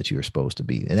best that you're supposed to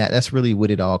be. And that's really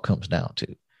what it all comes down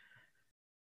to.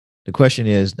 The question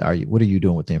is, what are you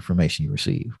doing with the information you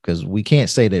receive? Because we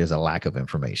can't say there's a lack of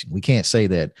information. We can't say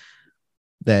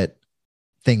that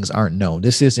things aren't known.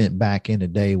 This isn't back in the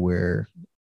day where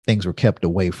things were kept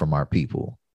away from our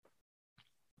people.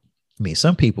 I mean,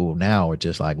 some people now are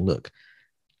just like, look,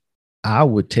 I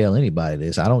would tell anybody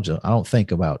this. I don't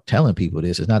think about telling people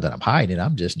this. It's not that I'm hiding it.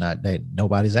 I'm just not that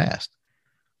nobody's asked.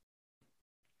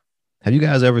 Have you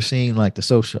guys ever seen like the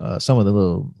social, some of the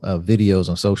little videos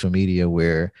on social media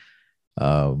where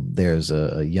there's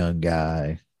a young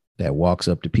guy that walks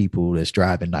up to people that's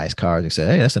driving nice cars and say,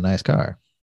 "Hey, that's a nice car.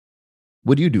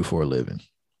 What do you do for a living?"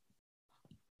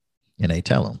 And they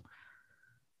tell him.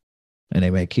 And they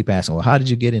may keep asking, "Well, how did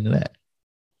you get into that?"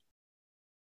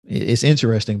 It's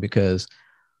interesting because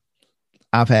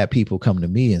I've had people come to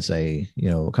me and say,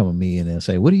 come to me and then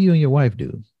say, "What do you and your wife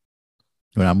do?"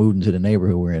 When I moved into the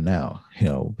neighborhood we're in now,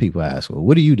 people ask, "Well,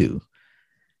 what do you do?"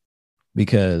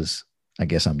 Because I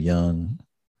guess I'm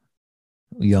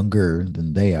younger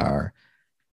than they are.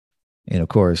 And of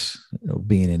course,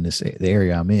 being in the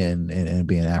area I'm in and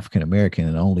being African-American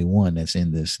and the only one that's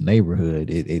in this neighborhood,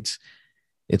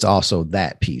 it's also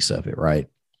that piece of it. Right.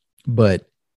 But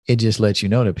it just lets you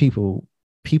know that people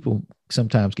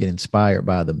sometimes get inspired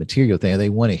by the material thing. They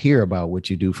want to hear about what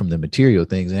you do from the material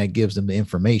things, and that gives them the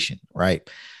information. Right.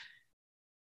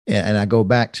 And I go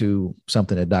back to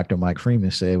something that Dr. Mike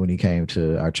Freeman said when he came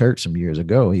to our church some years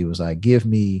ago. He was like, "Give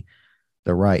me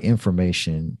the right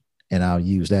information and I'll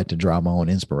use that to draw my own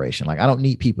inspiration." Like, I don't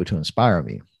need people to inspire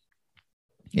me.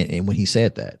 And when he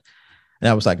said that, and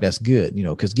I was like, that's good,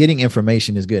 because getting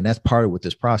information is good. And that's part of what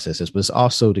this process is, but it's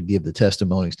also to give the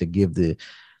testimonies, to give the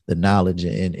knowledge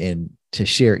and to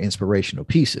share inspirational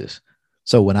pieces.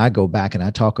 So when I go back and I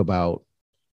talk about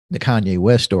the Kanye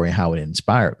West story and how it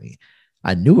inspired me,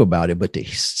 I knew about it, but to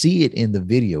see it in the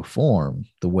video form,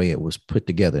 the way it was put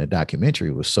together in a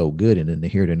documentary, was so good. And then to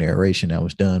hear the narration that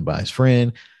was done by his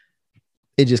friend,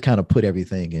 it just kind of put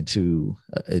everything into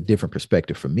a different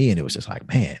perspective for me. And it was just like,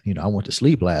 man, I went to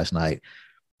sleep last night.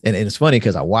 And it's funny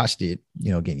because I watched it,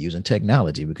 again, using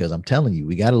technology, because I'm telling you,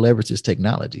 we got to leverage this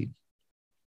technology.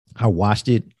 I watched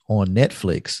it on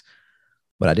Netflix,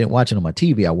 but I didn't watch it on my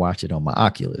TV. I watched it on my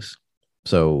Oculus.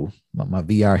 So my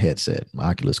VR headset, my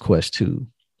Oculus Quest 2.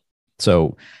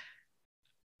 So,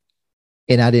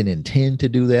 and I didn't intend to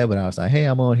do that, but I was like, hey,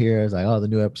 I'm on here. I was like, oh, the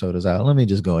new episode is out. Let me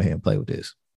just go ahead and play with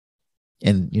this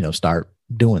and, start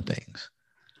doing things.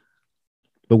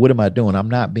 But what am I doing? I'm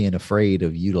not being afraid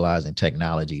of utilizing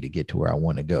technology to get to where I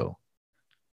want to go.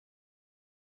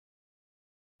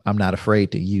 I'm not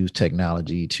afraid to use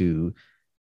technology to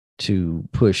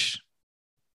push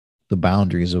the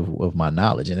boundaries of my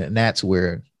knowledge. And that's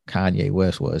where Kanye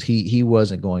West was. He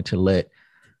wasn't going to let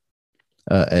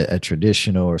a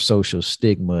traditional or social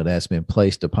stigma that's been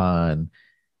placed upon,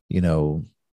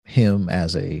 him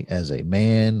as a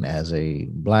man, as a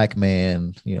Black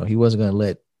man. He wasn't going to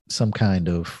let some kind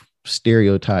of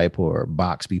stereotype or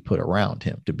box be put around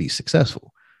him to be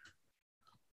successful.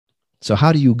 So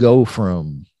how do you go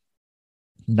from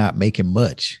not making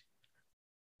much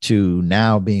to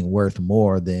now being worth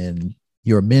more than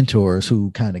your mentors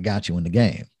who kind of got you in the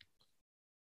game?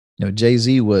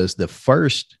 Jay-Z was the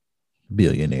first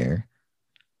billionaire,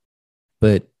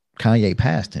 but Kanye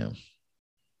passed him.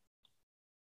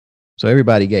 So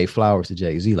everybody gave flowers to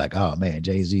Jay-Z, like, oh man,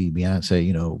 Jay-Z,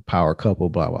 Beyonce, power couple,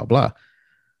 blah, blah, blah.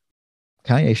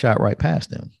 Kanye shot right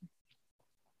past him.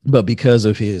 But because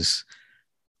of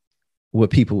what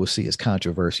people will see as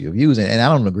controversial views, and I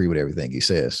don't agree with everything he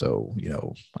says. So,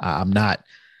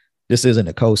 this isn't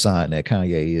a cosign that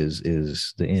Kanye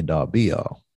is the end all be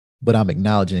all, but I'm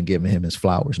acknowledging and giving him his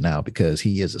flowers now because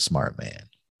he is a smart man.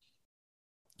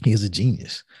 He is a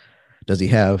genius. Does he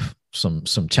have some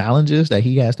challenges that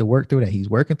he has to work through, that he's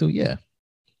working through? Yeah.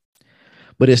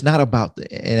 But it's not about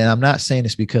and I'm not saying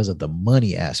it's because of the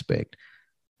money aspect,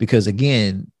 because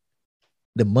again,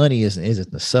 the money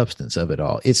isn't the substance of it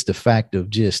all. It's the fact of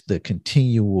just the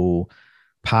continual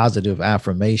positive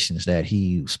affirmations that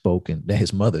that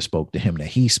his mother spoke to him, that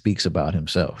he speaks about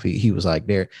himself. He was like,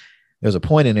 there's a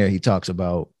point in there he talks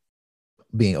about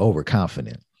being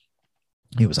overconfident.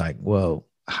 He was like, well,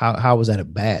 how was that a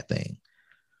bad thing?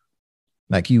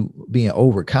 Like you being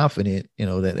overconfident,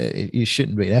 that it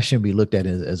shouldn't be, that shouldn't be looked at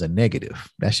as a negative.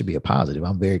 That should be a positive.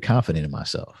 I'm very confident in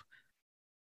myself.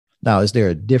 Now, is there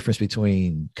a difference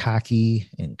between cocky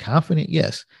and confident?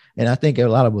 Yes. And I think a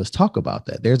lot of us talk about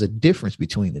that. There's a difference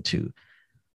between the two.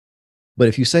 But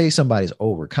if you say somebody's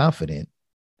overconfident,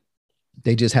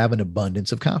 they just have an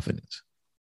abundance of confidence.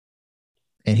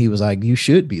 And he was like, you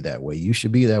should be that way. You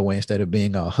should be that way instead of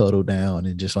being all huddled down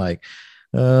and just like,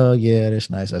 oh yeah, that's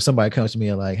nice. If somebody comes to me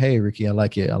and like, hey, Ricky, I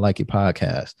like your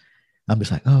podcast. I'm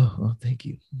just like, oh, thank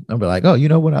you. I'm like, oh, you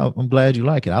know what? I'm glad you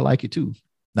like it. I like it too.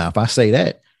 Now, if I say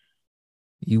that,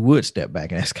 you would step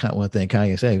back. And that's kind of one thing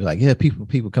Kanye said. He was like, yeah,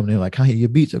 people coming in like, Kanye, your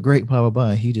beats are great, blah, blah, blah.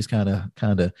 And he just kind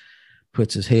of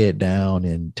puts his head down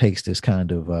and takes this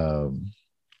kind of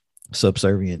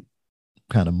subservient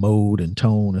kind of mode and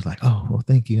tone. It's like, oh, well,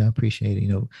 thank you. I appreciate it.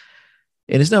 And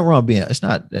it's not wrong it's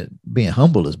not that being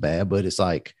humble is bad, but it's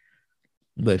like,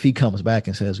 but if he comes back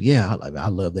and says, yeah, I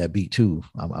love that beat too.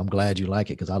 I'm glad you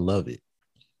like it because I love it.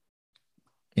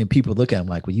 And people look at him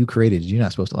like, well, you created it. You're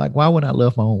not supposed to like, why would I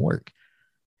love my own work?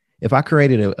 If I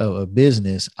created a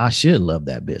business, I should love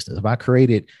that business. If I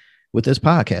created with this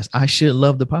podcast, I should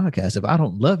love the podcast. If I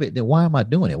don't love it, then why am I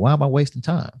doing it? Why am I wasting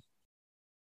time?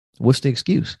 What's the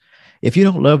excuse? If you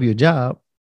don't love your job,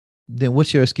 then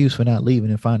what's your excuse for not leaving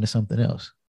and finding something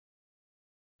else?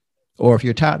 Or if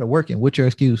you're tired of working, what's your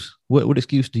excuse? What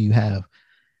excuse do you have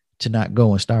to not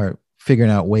go and start figuring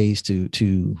out ways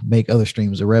to make other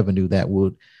streams of revenue that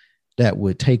would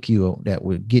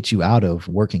get you out of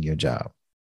working your job?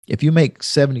 If you make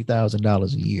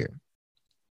 $70,000 a year,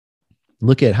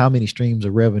 look at how many streams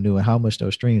of revenue and how much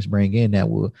those streams bring in that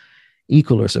will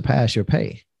equal or surpass your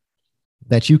pay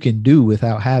that you can do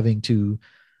without having to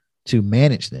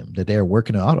manage them, that they're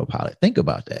working on autopilot. Think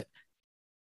about that.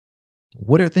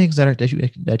 What are things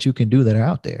that you can do that are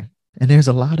out there? And there's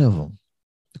a lot of them.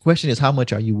 The question is, how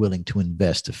much are you willing to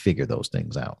invest to figure those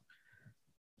things out?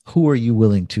 Who are you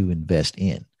willing to invest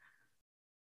in?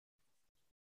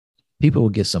 People will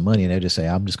get some money and they just say,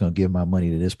 I'm just going to give my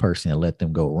money to this person and let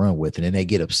them go run with it. And they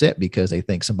get upset because they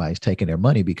think somebody's taking their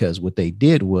money, because what they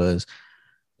did was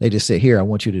they just said, here, I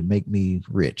want you to make me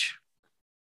rich.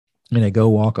 And they go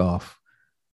walk off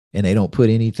and they don't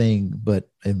put anything but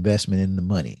investment in the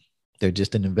money. They're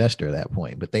just an investor at that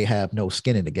point, but they have no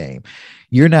skin in the game.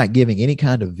 You're not giving any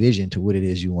kind of vision to what it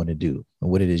is you want to do and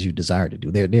what it is you desire to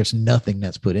do. There's nothing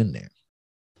that's put in there.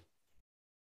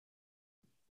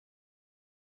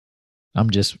 I'm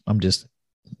just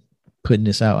putting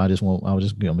this out.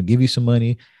 I'm gonna give you some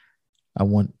money. I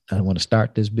want to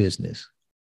start this business.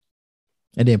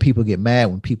 And then people get mad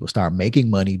when people start making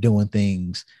money doing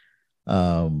things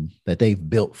that they've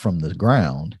built from the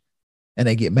ground, and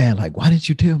they get mad like, why didn't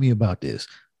you tell me about this?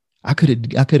 I could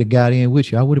have got in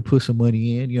with you. I would have put some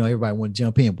money in. Everybody want to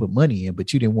jump in and put money in,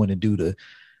 but you didn't want to do the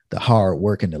hard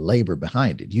work and the labor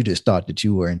behind it. You just thought that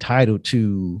you were entitled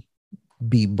to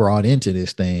be brought into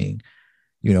this thing,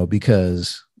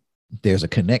 because there's a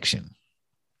connection.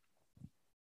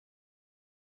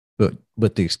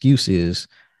 But the excuse is,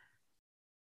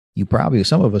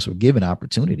 some of us were given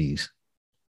opportunities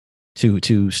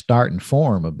to start and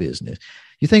form a business.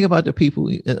 You think about the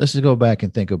people, let's just go back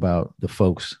and think about the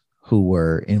folks who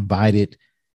were invited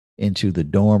into the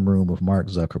dorm room of Mark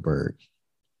Zuckerberg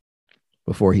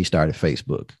before he started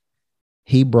Facebook.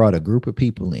 He brought a group of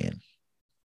people in,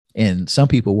 and some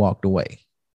people walked away.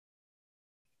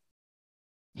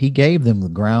 He gave them the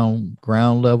ground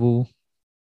level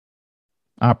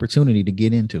opportunity to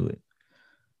get into it.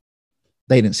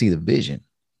 They didn't see the vision,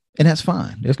 and that's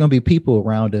fine. There's going to be people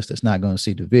around us that's not going to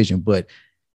see the vision, but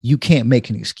you can't make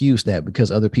an excuse that because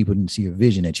other people didn't see your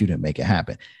vision that you didn't make it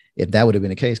happen. If that would have been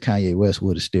the case, Kanye West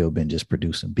would have still been just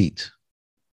producing beats.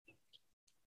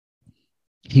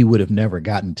 He would have never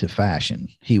gotten to fashion.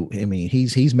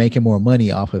 He's making more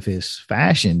money off of his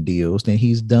fashion deals than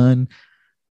he's done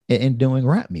in doing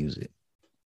rap music.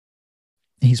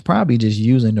 He's probably just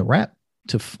using the rap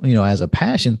to, as a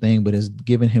passion thing, but it's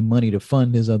giving him money to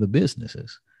fund his other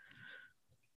businesses.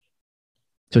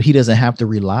 So he doesn't have to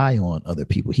rely on other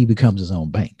people. He becomes his own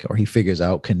bank, or he figures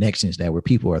out connections that where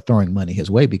people are throwing money his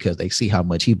way because they see how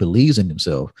much he believes in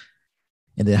himself,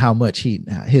 and then how much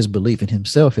his belief in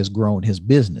himself has grown his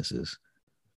businesses.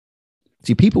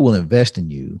 See, people will invest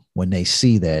in you when they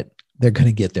see that they're going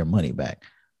to get their money back.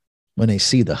 When they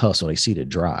see the hustle, they see the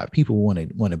drive. People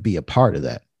want to be a part of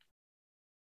that.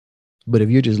 But if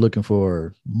you're just looking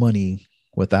for money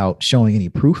without showing any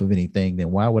proof of anything,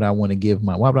 then why would I want to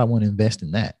invest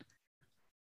in that?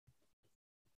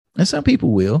 And some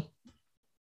people will.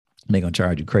 They're going to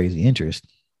charge you crazy interest.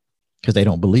 because they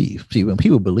don't believe. See, when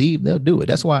people believe, they'll do it.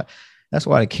 That's why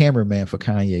the cameraman for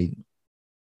Kanye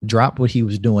dropped what he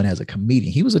was doing as a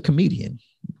comedian. He was a comedian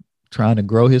trying to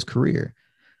grow his career.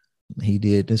 He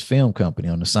did this film company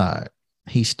on the side.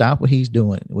 He stopped what he's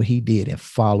doing, what he did, and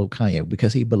followed Kanye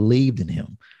because he believed in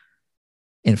him.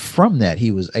 And from that, he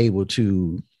was able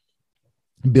to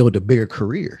build a bigger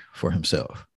career for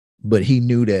himself. But he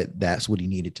knew that that's what he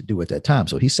needed to do at that time.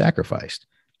 So he sacrificed.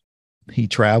 He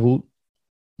traveled,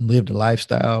 lived a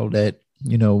lifestyle that,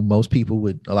 you know, a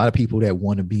lot of people that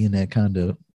want to be in that kind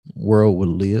of world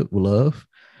will love.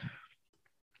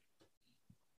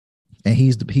 And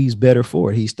he's better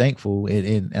for it. He's thankful.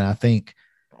 And I think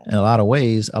in a lot of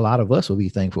ways, a lot of us will be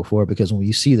thankful for it, because when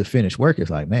you see the finished work, it's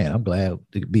like, man, I'm glad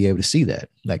to be able to see that.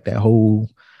 Like that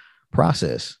whole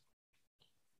process.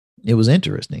 It was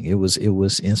interesting. It was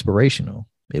inspirational.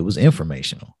 It was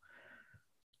informational.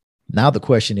 Now the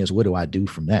question is, what do I do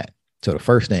from that? So the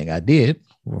first thing I did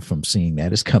from seeing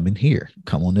that is come on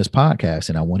this podcast,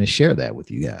 and I want to share that with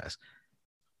you guys.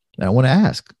 And I want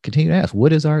to continue to ask,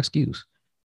 what is our excuse?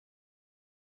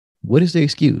 What is the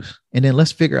excuse? And then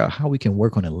let's figure out how we can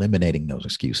work on eliminating those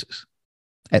excuses.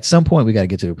 At some point, we got to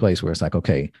get to the place where it's like,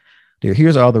 okay,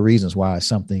 here's all the reasons why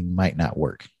something might not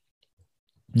work.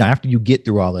 Now, after you get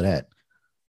through all of that,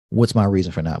 what's my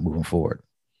reason for not moving forward?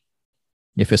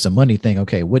 If it's a money thing,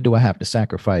 okay, what do I have to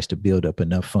sacrifice to build up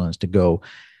enough funds to go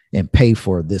and pay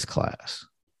for this class?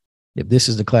 If this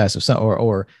is the class of some,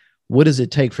 or what does it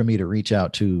take for me to reach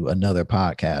out to another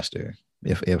podcaster?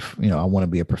 If you know, I want to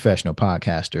be a professional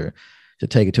podcaster, to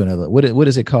take it to another, what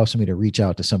does it cost me to reach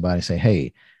out to somebody and say,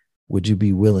 hey, would you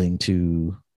be willing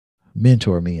to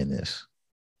mentor me in this?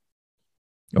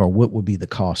 Or what would be the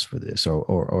cost for this?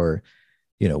 Or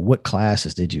you know, what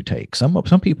classes did you take? Some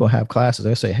people have classes.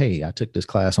 They say, hey, I took this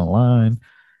class online.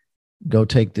 Go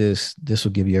take this. This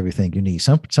will give you everything you need.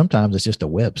 Sometimes it's just a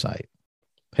website.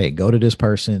 Hey, go to this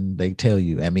person. They tell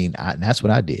you. I mean, that's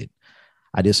what I did.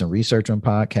 I did some research on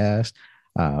podcasts.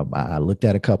 I looked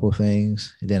at a couple of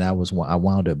things. And then I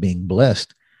wound up being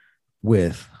blessed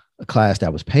with a class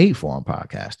that was paid for on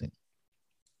podcasting.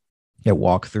 It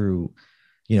walked through,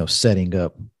 you know, setting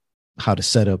up how to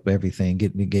set up everything,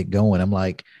 get going. I'm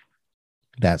like,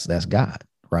 that's God,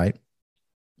 right?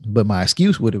 But my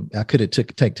excuse I could have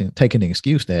taken the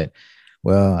excuse that,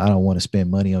 well, I don't want to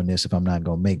spend money on this if I'm not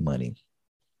going to make money.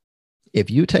 If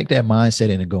you take that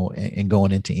mindset and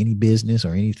going into any business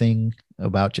or anything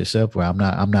about yourself, where I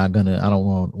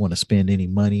don't want to spend any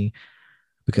money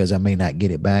because I may not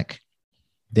get it back,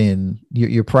 then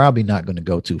you're probably not going to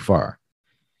go too far.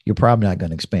 You're probably not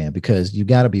going to expand, because you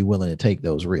got to be willing to take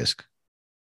those risks.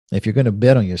 If you're going to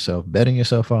bet on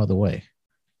yourself all the way.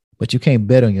 But you can't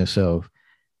bet on yourself,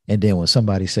 and then when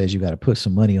somebody says you got to put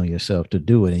some money on yourself to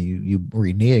do it, and you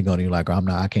renege on it, you're like, oh,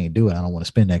 I can't do it. I don't want to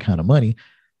spend that kind of money.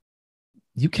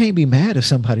 You can't be mad if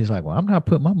somebody's like, well, I'm not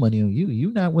putting my money on you.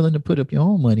 You're not willing to put up your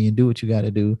own money and do what you got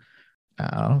to do.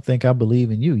 I don't think I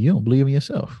believe in you. You don't believe in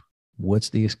yourself. What's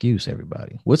the excuse,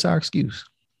 everybody? What's our excuse?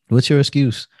 What's your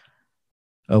excuse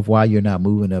of why you're not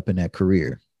moving up in that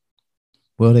career?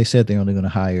 Well, they said they're only going to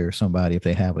hire somebody if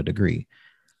they have a degree.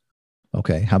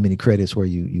 Okay, how many credits were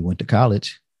you went to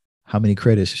college? How many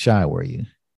credits shy were you?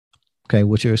 Okay,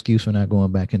 what's your excuse for not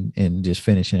going back and just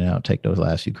finishing it out, take those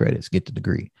last few credits, get the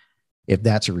degree? If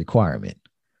that's a requirement.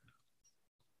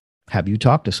 Have you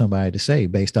talked to somebody to say,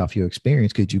 based off your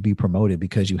experience, could you be promoted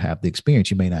because you have the experience?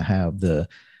 You may not have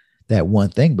that one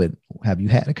thing, but have you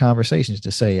had the conversations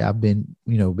to say, I've been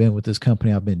with this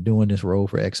company, I've been doing this role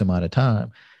for X amount of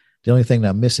time. The only thing that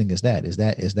I'm missing is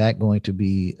that going to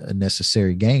be a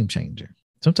necessary game changer?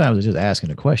 Sometimes it's just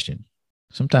asking a question.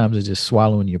 Sometimes it's just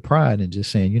swallowing your pride and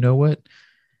just saying, you know what,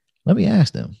 let me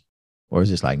ask them. Or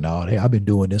it's just like, no, hey, I've been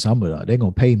doing this. They're going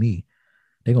to pay me.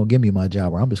 They're going to give me my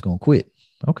job, or I'm just going to quit.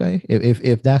 Okay.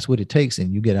 If that's what it takes,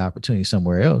 and you get an opportunity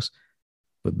somewhere else,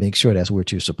 but make sure that's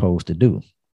what you're supposed to do,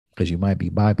 because you might be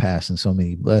bypassing so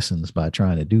many blessings by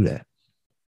trying to do that.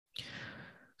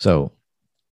 So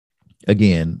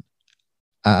again,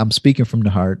 I'm speaking from the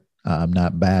heart. I'm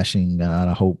not bashing. And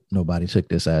I hope nobody took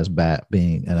this as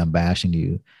and I'm bashing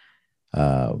you.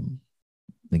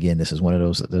 Again, this is one of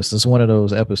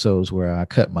those episodes where I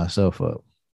cut myself up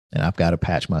and I've got to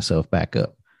patch myself back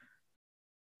up.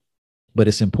 But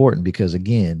it's important because,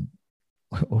 again,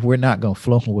 we're not going to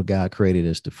flow in what God created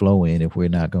us to flow in if we're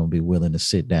not going to be willing to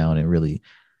sit down and really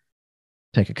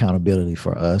take accountability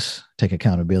for us, take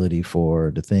accountability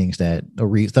for the things that, or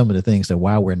read some of the things that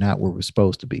why we're not where we're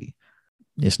supposed to be.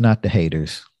 It's not the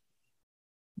haters.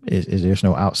 There's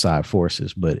no outside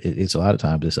forces, but it's a lot of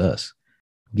times it's us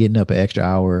getting up an extra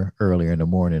hour earlier in the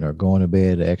morning or going to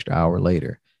bed an extra hour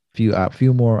later.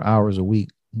 Few more hours a week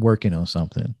working on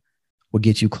something will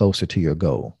get you closer to your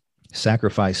goal.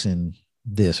 Sacrificing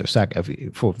this or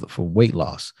for weight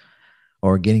loss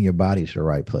or getting your body to the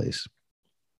right place.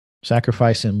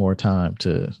 Sacrificing more time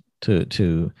to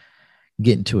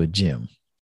get into a gym.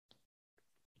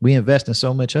 We invest in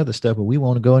so much other stuff, but we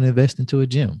want to go and invest into a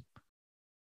gym.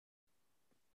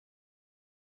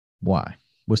 Why?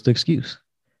 What's the excuse?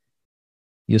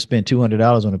 You'll spend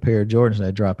 $200 on a pair of Jordans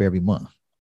that drop every month.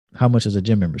 How much does a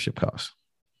gym membership cost?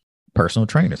 Personal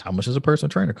trainers. How much does a personal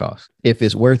trainer cost? If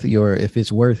it's worth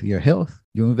your health,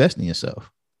 you invest in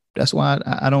yourself. That's why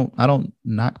I don't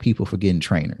knock people for getting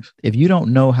trainers. If you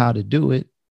don't know how to do it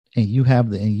and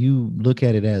you look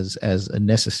at it as a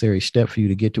necessary step for you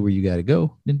to get to where you got to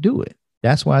go, then do it.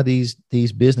 That's why these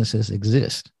businesses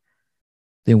exist.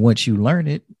 Then once you learn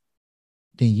it,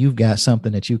 then you've got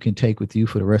something that you can take with you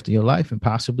for the rest of your life. And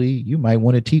possibly you might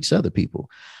want to teach other people.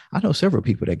 I know several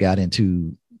people that got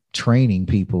into training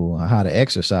people how to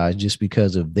exercise just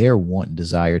because of their want and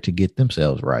desire to get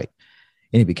themselves right.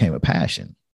 And it became a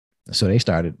passion. So they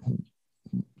started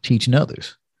teaching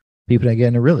others. People that get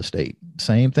into real estate,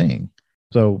 same thing.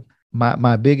 So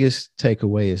my biggest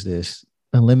takeaway is this: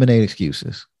 eliminate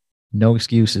excuses. No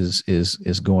excuses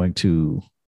is going to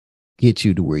get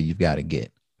you to where you've got to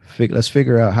get. Let's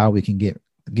figure out how we can get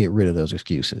rid of those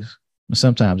excuses.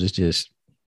 Sometimes it's just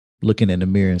looking in the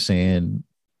mirror and saying,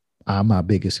 I'm my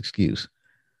biggest excuse.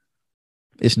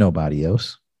 It's nobody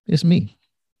else. It's me.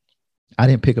 I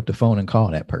didn't pick up the phone and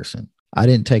call that person. I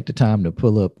didn't take the time to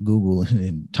pull up Google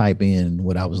and type in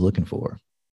what I was looking for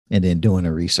and then doing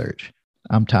the research.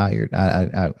 I'm tired.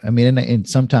 I mean, and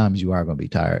sometimes you are going to be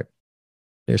tired.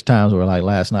 There's times where, like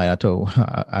last night,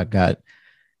 I got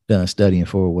done studying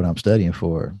for what I'm studying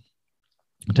for,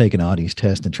 taking all these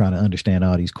tests and trying to understand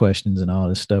all these questions and all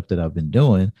this stuff that I've been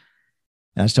doing.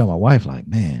 And I was telling my wife, like,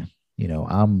 man,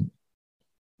 I'm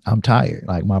tired.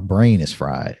 Like my brain is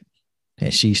fried.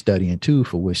 And she's studying too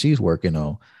for what she's working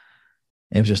on.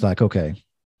 And it was just like, okay.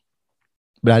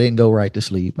 But I didn't go right to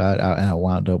sleep. I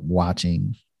wound up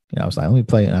watching. I was like, let me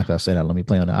play. Like I said, let me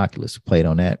play on the Oculus. Played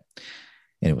on that.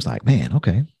 And it was like, man,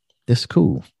 okay, this is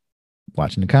cool.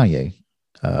 Watching the Kanye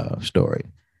story.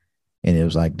 And it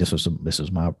was like, this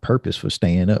was my purpose for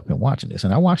staying up and watching this.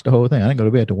 And I watched the whole thing. I didn't go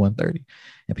to bed till 1:30.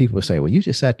 And people would say, well, you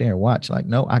just sat there and watched. Like,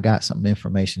 no, I got some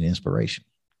information and inspiration.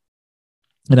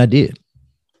 And I did.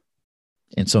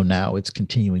 And so now it's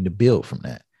continuing to build from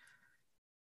that.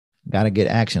 Got to get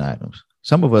action items.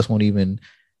 Some of us won't even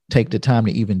take the time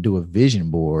to even do a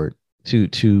vision board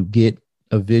to get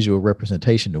a visual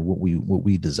representation of what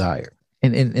we desire.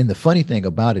 And the funny thing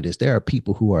about it is there are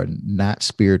people who are not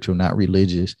spiritual, not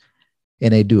religious,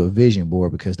 and they do a vision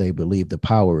board because they believe the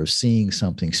power of seeing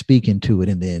something, speaking to it,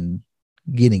 and then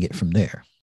getting it from there.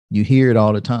 You hear it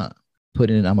all the time. I'm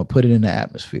gonna put it in the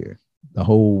atmosphere.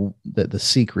 The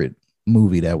Secret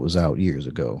movie that was out years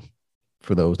ago.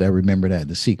 For those that remember that,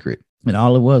 The Secret. And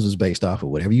all it was based off of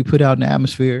whatever you put out in the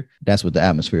atmosphere, that's what the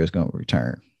atmosphere is going to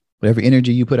return. Whatever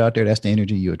energy you put out there, that's the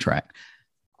energy you attract.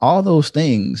 All those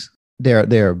things, they're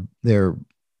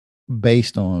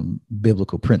based on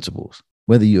biblical principles,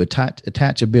 whether you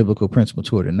attach a biblical principle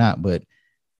to it or not, but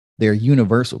they're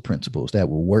universal principles that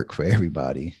will work for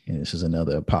everybody. And this is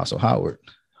another Apostle Howard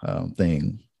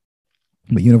thing,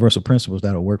 but universal principles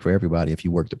that'll work for everybody if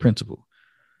you work the principle.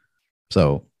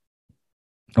 So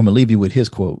I'm going to leave you with his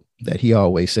quote that he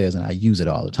always says, and I use it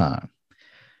all the time.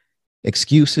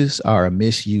 Excuses are a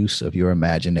misuse of your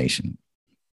imagination.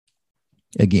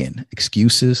 Again,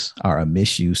 excuses are a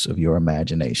misuse of your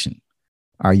imagination.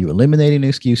 Are you eliminating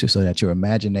excuses so that your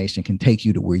imagination can take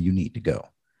you to where you need to go?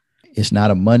 It's not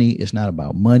about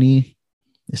money.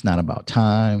 It's not about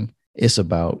time. It's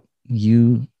about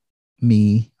you,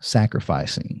 me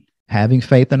sacrificing, having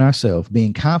faith in ourselves,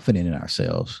 being confident in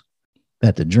ourselves,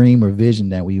 that the dream or vision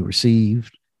that we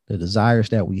received, the desires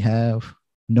that we have,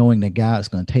 knowing that God is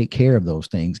going to take care of those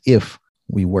things if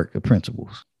we work the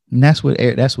principles. And that's what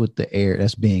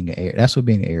being an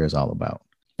heir is all about.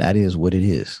 That is what it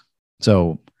is.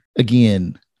 So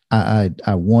again, I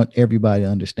want everybody to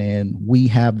understand we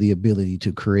have the ability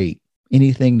to create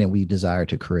anything that we desire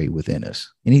to create within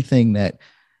us. Anything that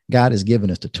God has given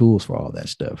us the tools for all that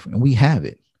stuff. And we have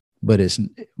it. But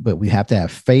we have to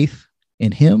have faith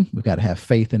in him. We've got to have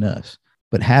faith in us.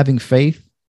 But having faith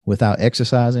without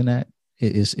exercising that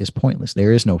is pointless.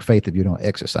 There is no faith if you don't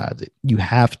exercise it. You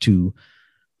have to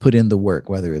put in the work,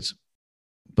 whether it's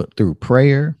through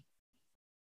prayer,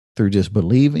 through just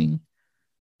believing,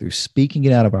 through speaking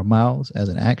it out of our mouths as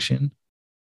an action,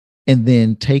 and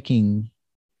then taking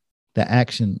the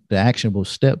actionable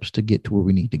steps to get to where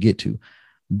we need to get to.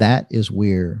 That is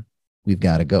where we've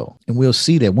got to go. And we'll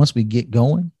see that once we get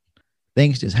going,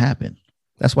 things just happen.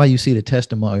 That's why you see the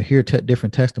testimony, hear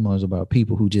different testimonies about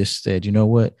people who just said, you know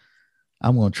what,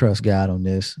 I'm going to trust God on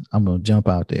this. I'm going to jump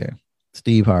out there.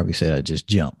 Steve Harvey said, I just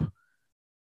jump.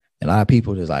 And a lot of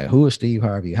people just like, who is Steve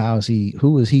Harvey?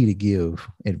 Who is he to give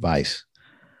advice?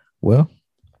 Well,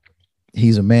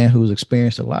 he's a man who's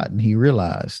experienced a lot, and he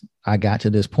realized I got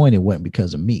to this point. It wasn't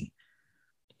because of me.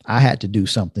 I had to do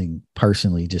something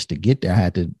personally just to get there. I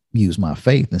had to use my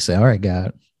faith and say, all right,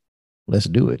 God, let's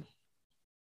do it.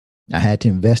 I had to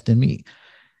invest in me.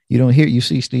 You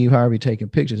see Steve Harvey taking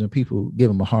pictures and people give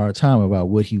him a hard time about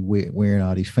what he wearing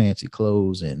all these fancy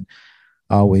clothes and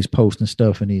always posting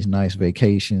stuff in these nice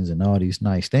vacations and all these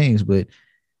nice things. But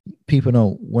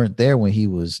people weren't there when he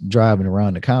was driving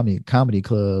around the comedy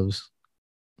clubs,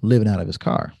 living out of his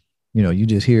car. You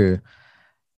just hear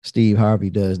Steve Harvey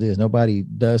does this. Nobody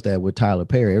does that with Tyler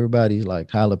Perry. Everybody's like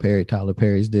Tyler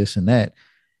Perry's this and that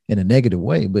in a negative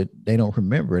way, but they don't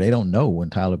remember. They don't know when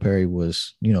Tyler Perry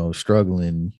was,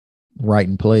 struggling,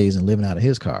 writing plays and living out of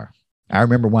his car. I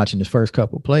remember watching his first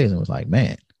couple of plays and was like,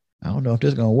 man, I don't know if this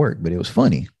is going to work, but it was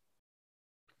funny.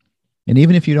 And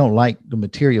even if you don't like the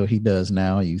material he does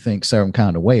now, you think certain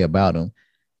kind of way about him,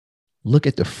 look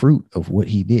at the fruit of what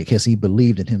he did, because he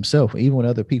believed in himself, even when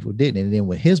other people didn't. And then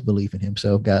with his belief in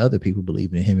himself, got other people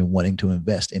believing in him and wanting to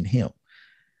invest in him.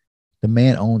 The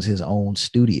man owns his own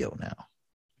studio now.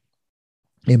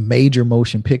 And major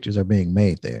motion pictures are being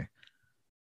made there.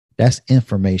 That's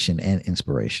information and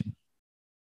inspiration.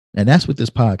 And that's what this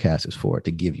podcast is for,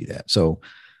 to give you that. So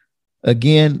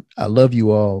again, I love you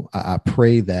all. I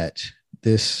pray that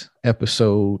this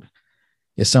episode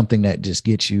is something that just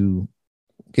get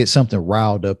something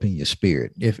riled up in your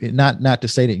spirit. If it, not to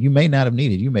say that you may not have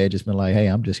needed, you may have just been like, hey,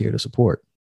 I'm just here to support.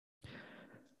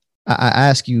 I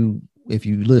ask you, if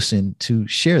you listen, to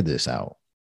share this out.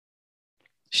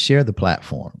 Share the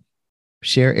platform.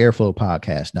 Share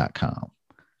airflowpodcast.com.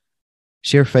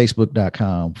 Share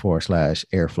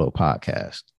facebook.com/airflow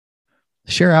podcast.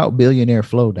 Share out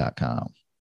billionaireflow.com,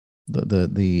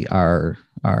 our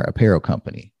apparel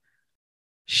company.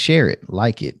 Share it,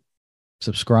 like it,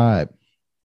 subscribe.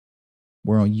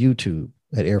 We're on YouTube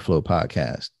at Airflow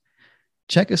Podcast.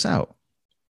 Check us out.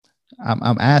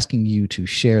 I'm asking you to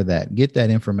share that, get that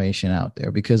information out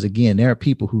there, because again, there are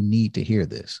people who need to hear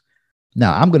this.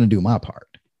 Now, I'm going to do my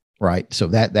part, right? So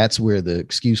that's where the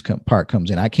excuse part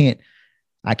comes in. I can't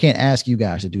ask you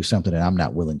guys to do something that I'm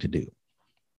not willing to do.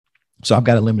 So I've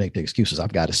got to eliminate the excuses.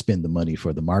 I've got to spend the money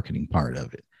for the marketing part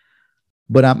of it.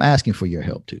 But I'm asking for your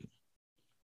help too.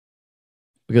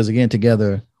 Because again,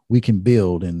 together we can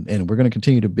build, and we're going to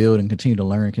continue to build and continue to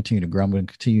learn, continue to grow. I'm going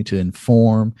to continue to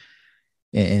inform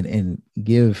and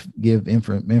give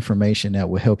information that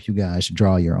will help you guys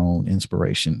draw your own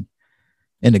inspiration.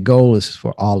 And the goal is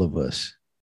for all of us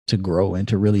to grow and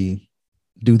to really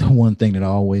do the one thing that I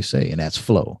always say, and that's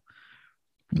flow.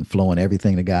 And flow in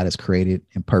everything that God has created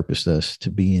and purposed us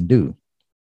to be and do.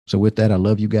 So with that, I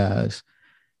love you guys.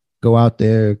 Go out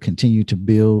there, continue to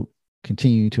build,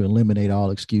 continue to eliminate all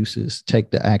excuses,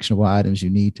 take the actionable items you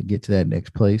need to get to that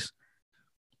next place.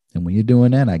 And when you're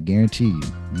doing that, I guarantee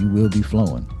you will be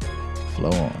flowing. Flow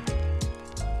on.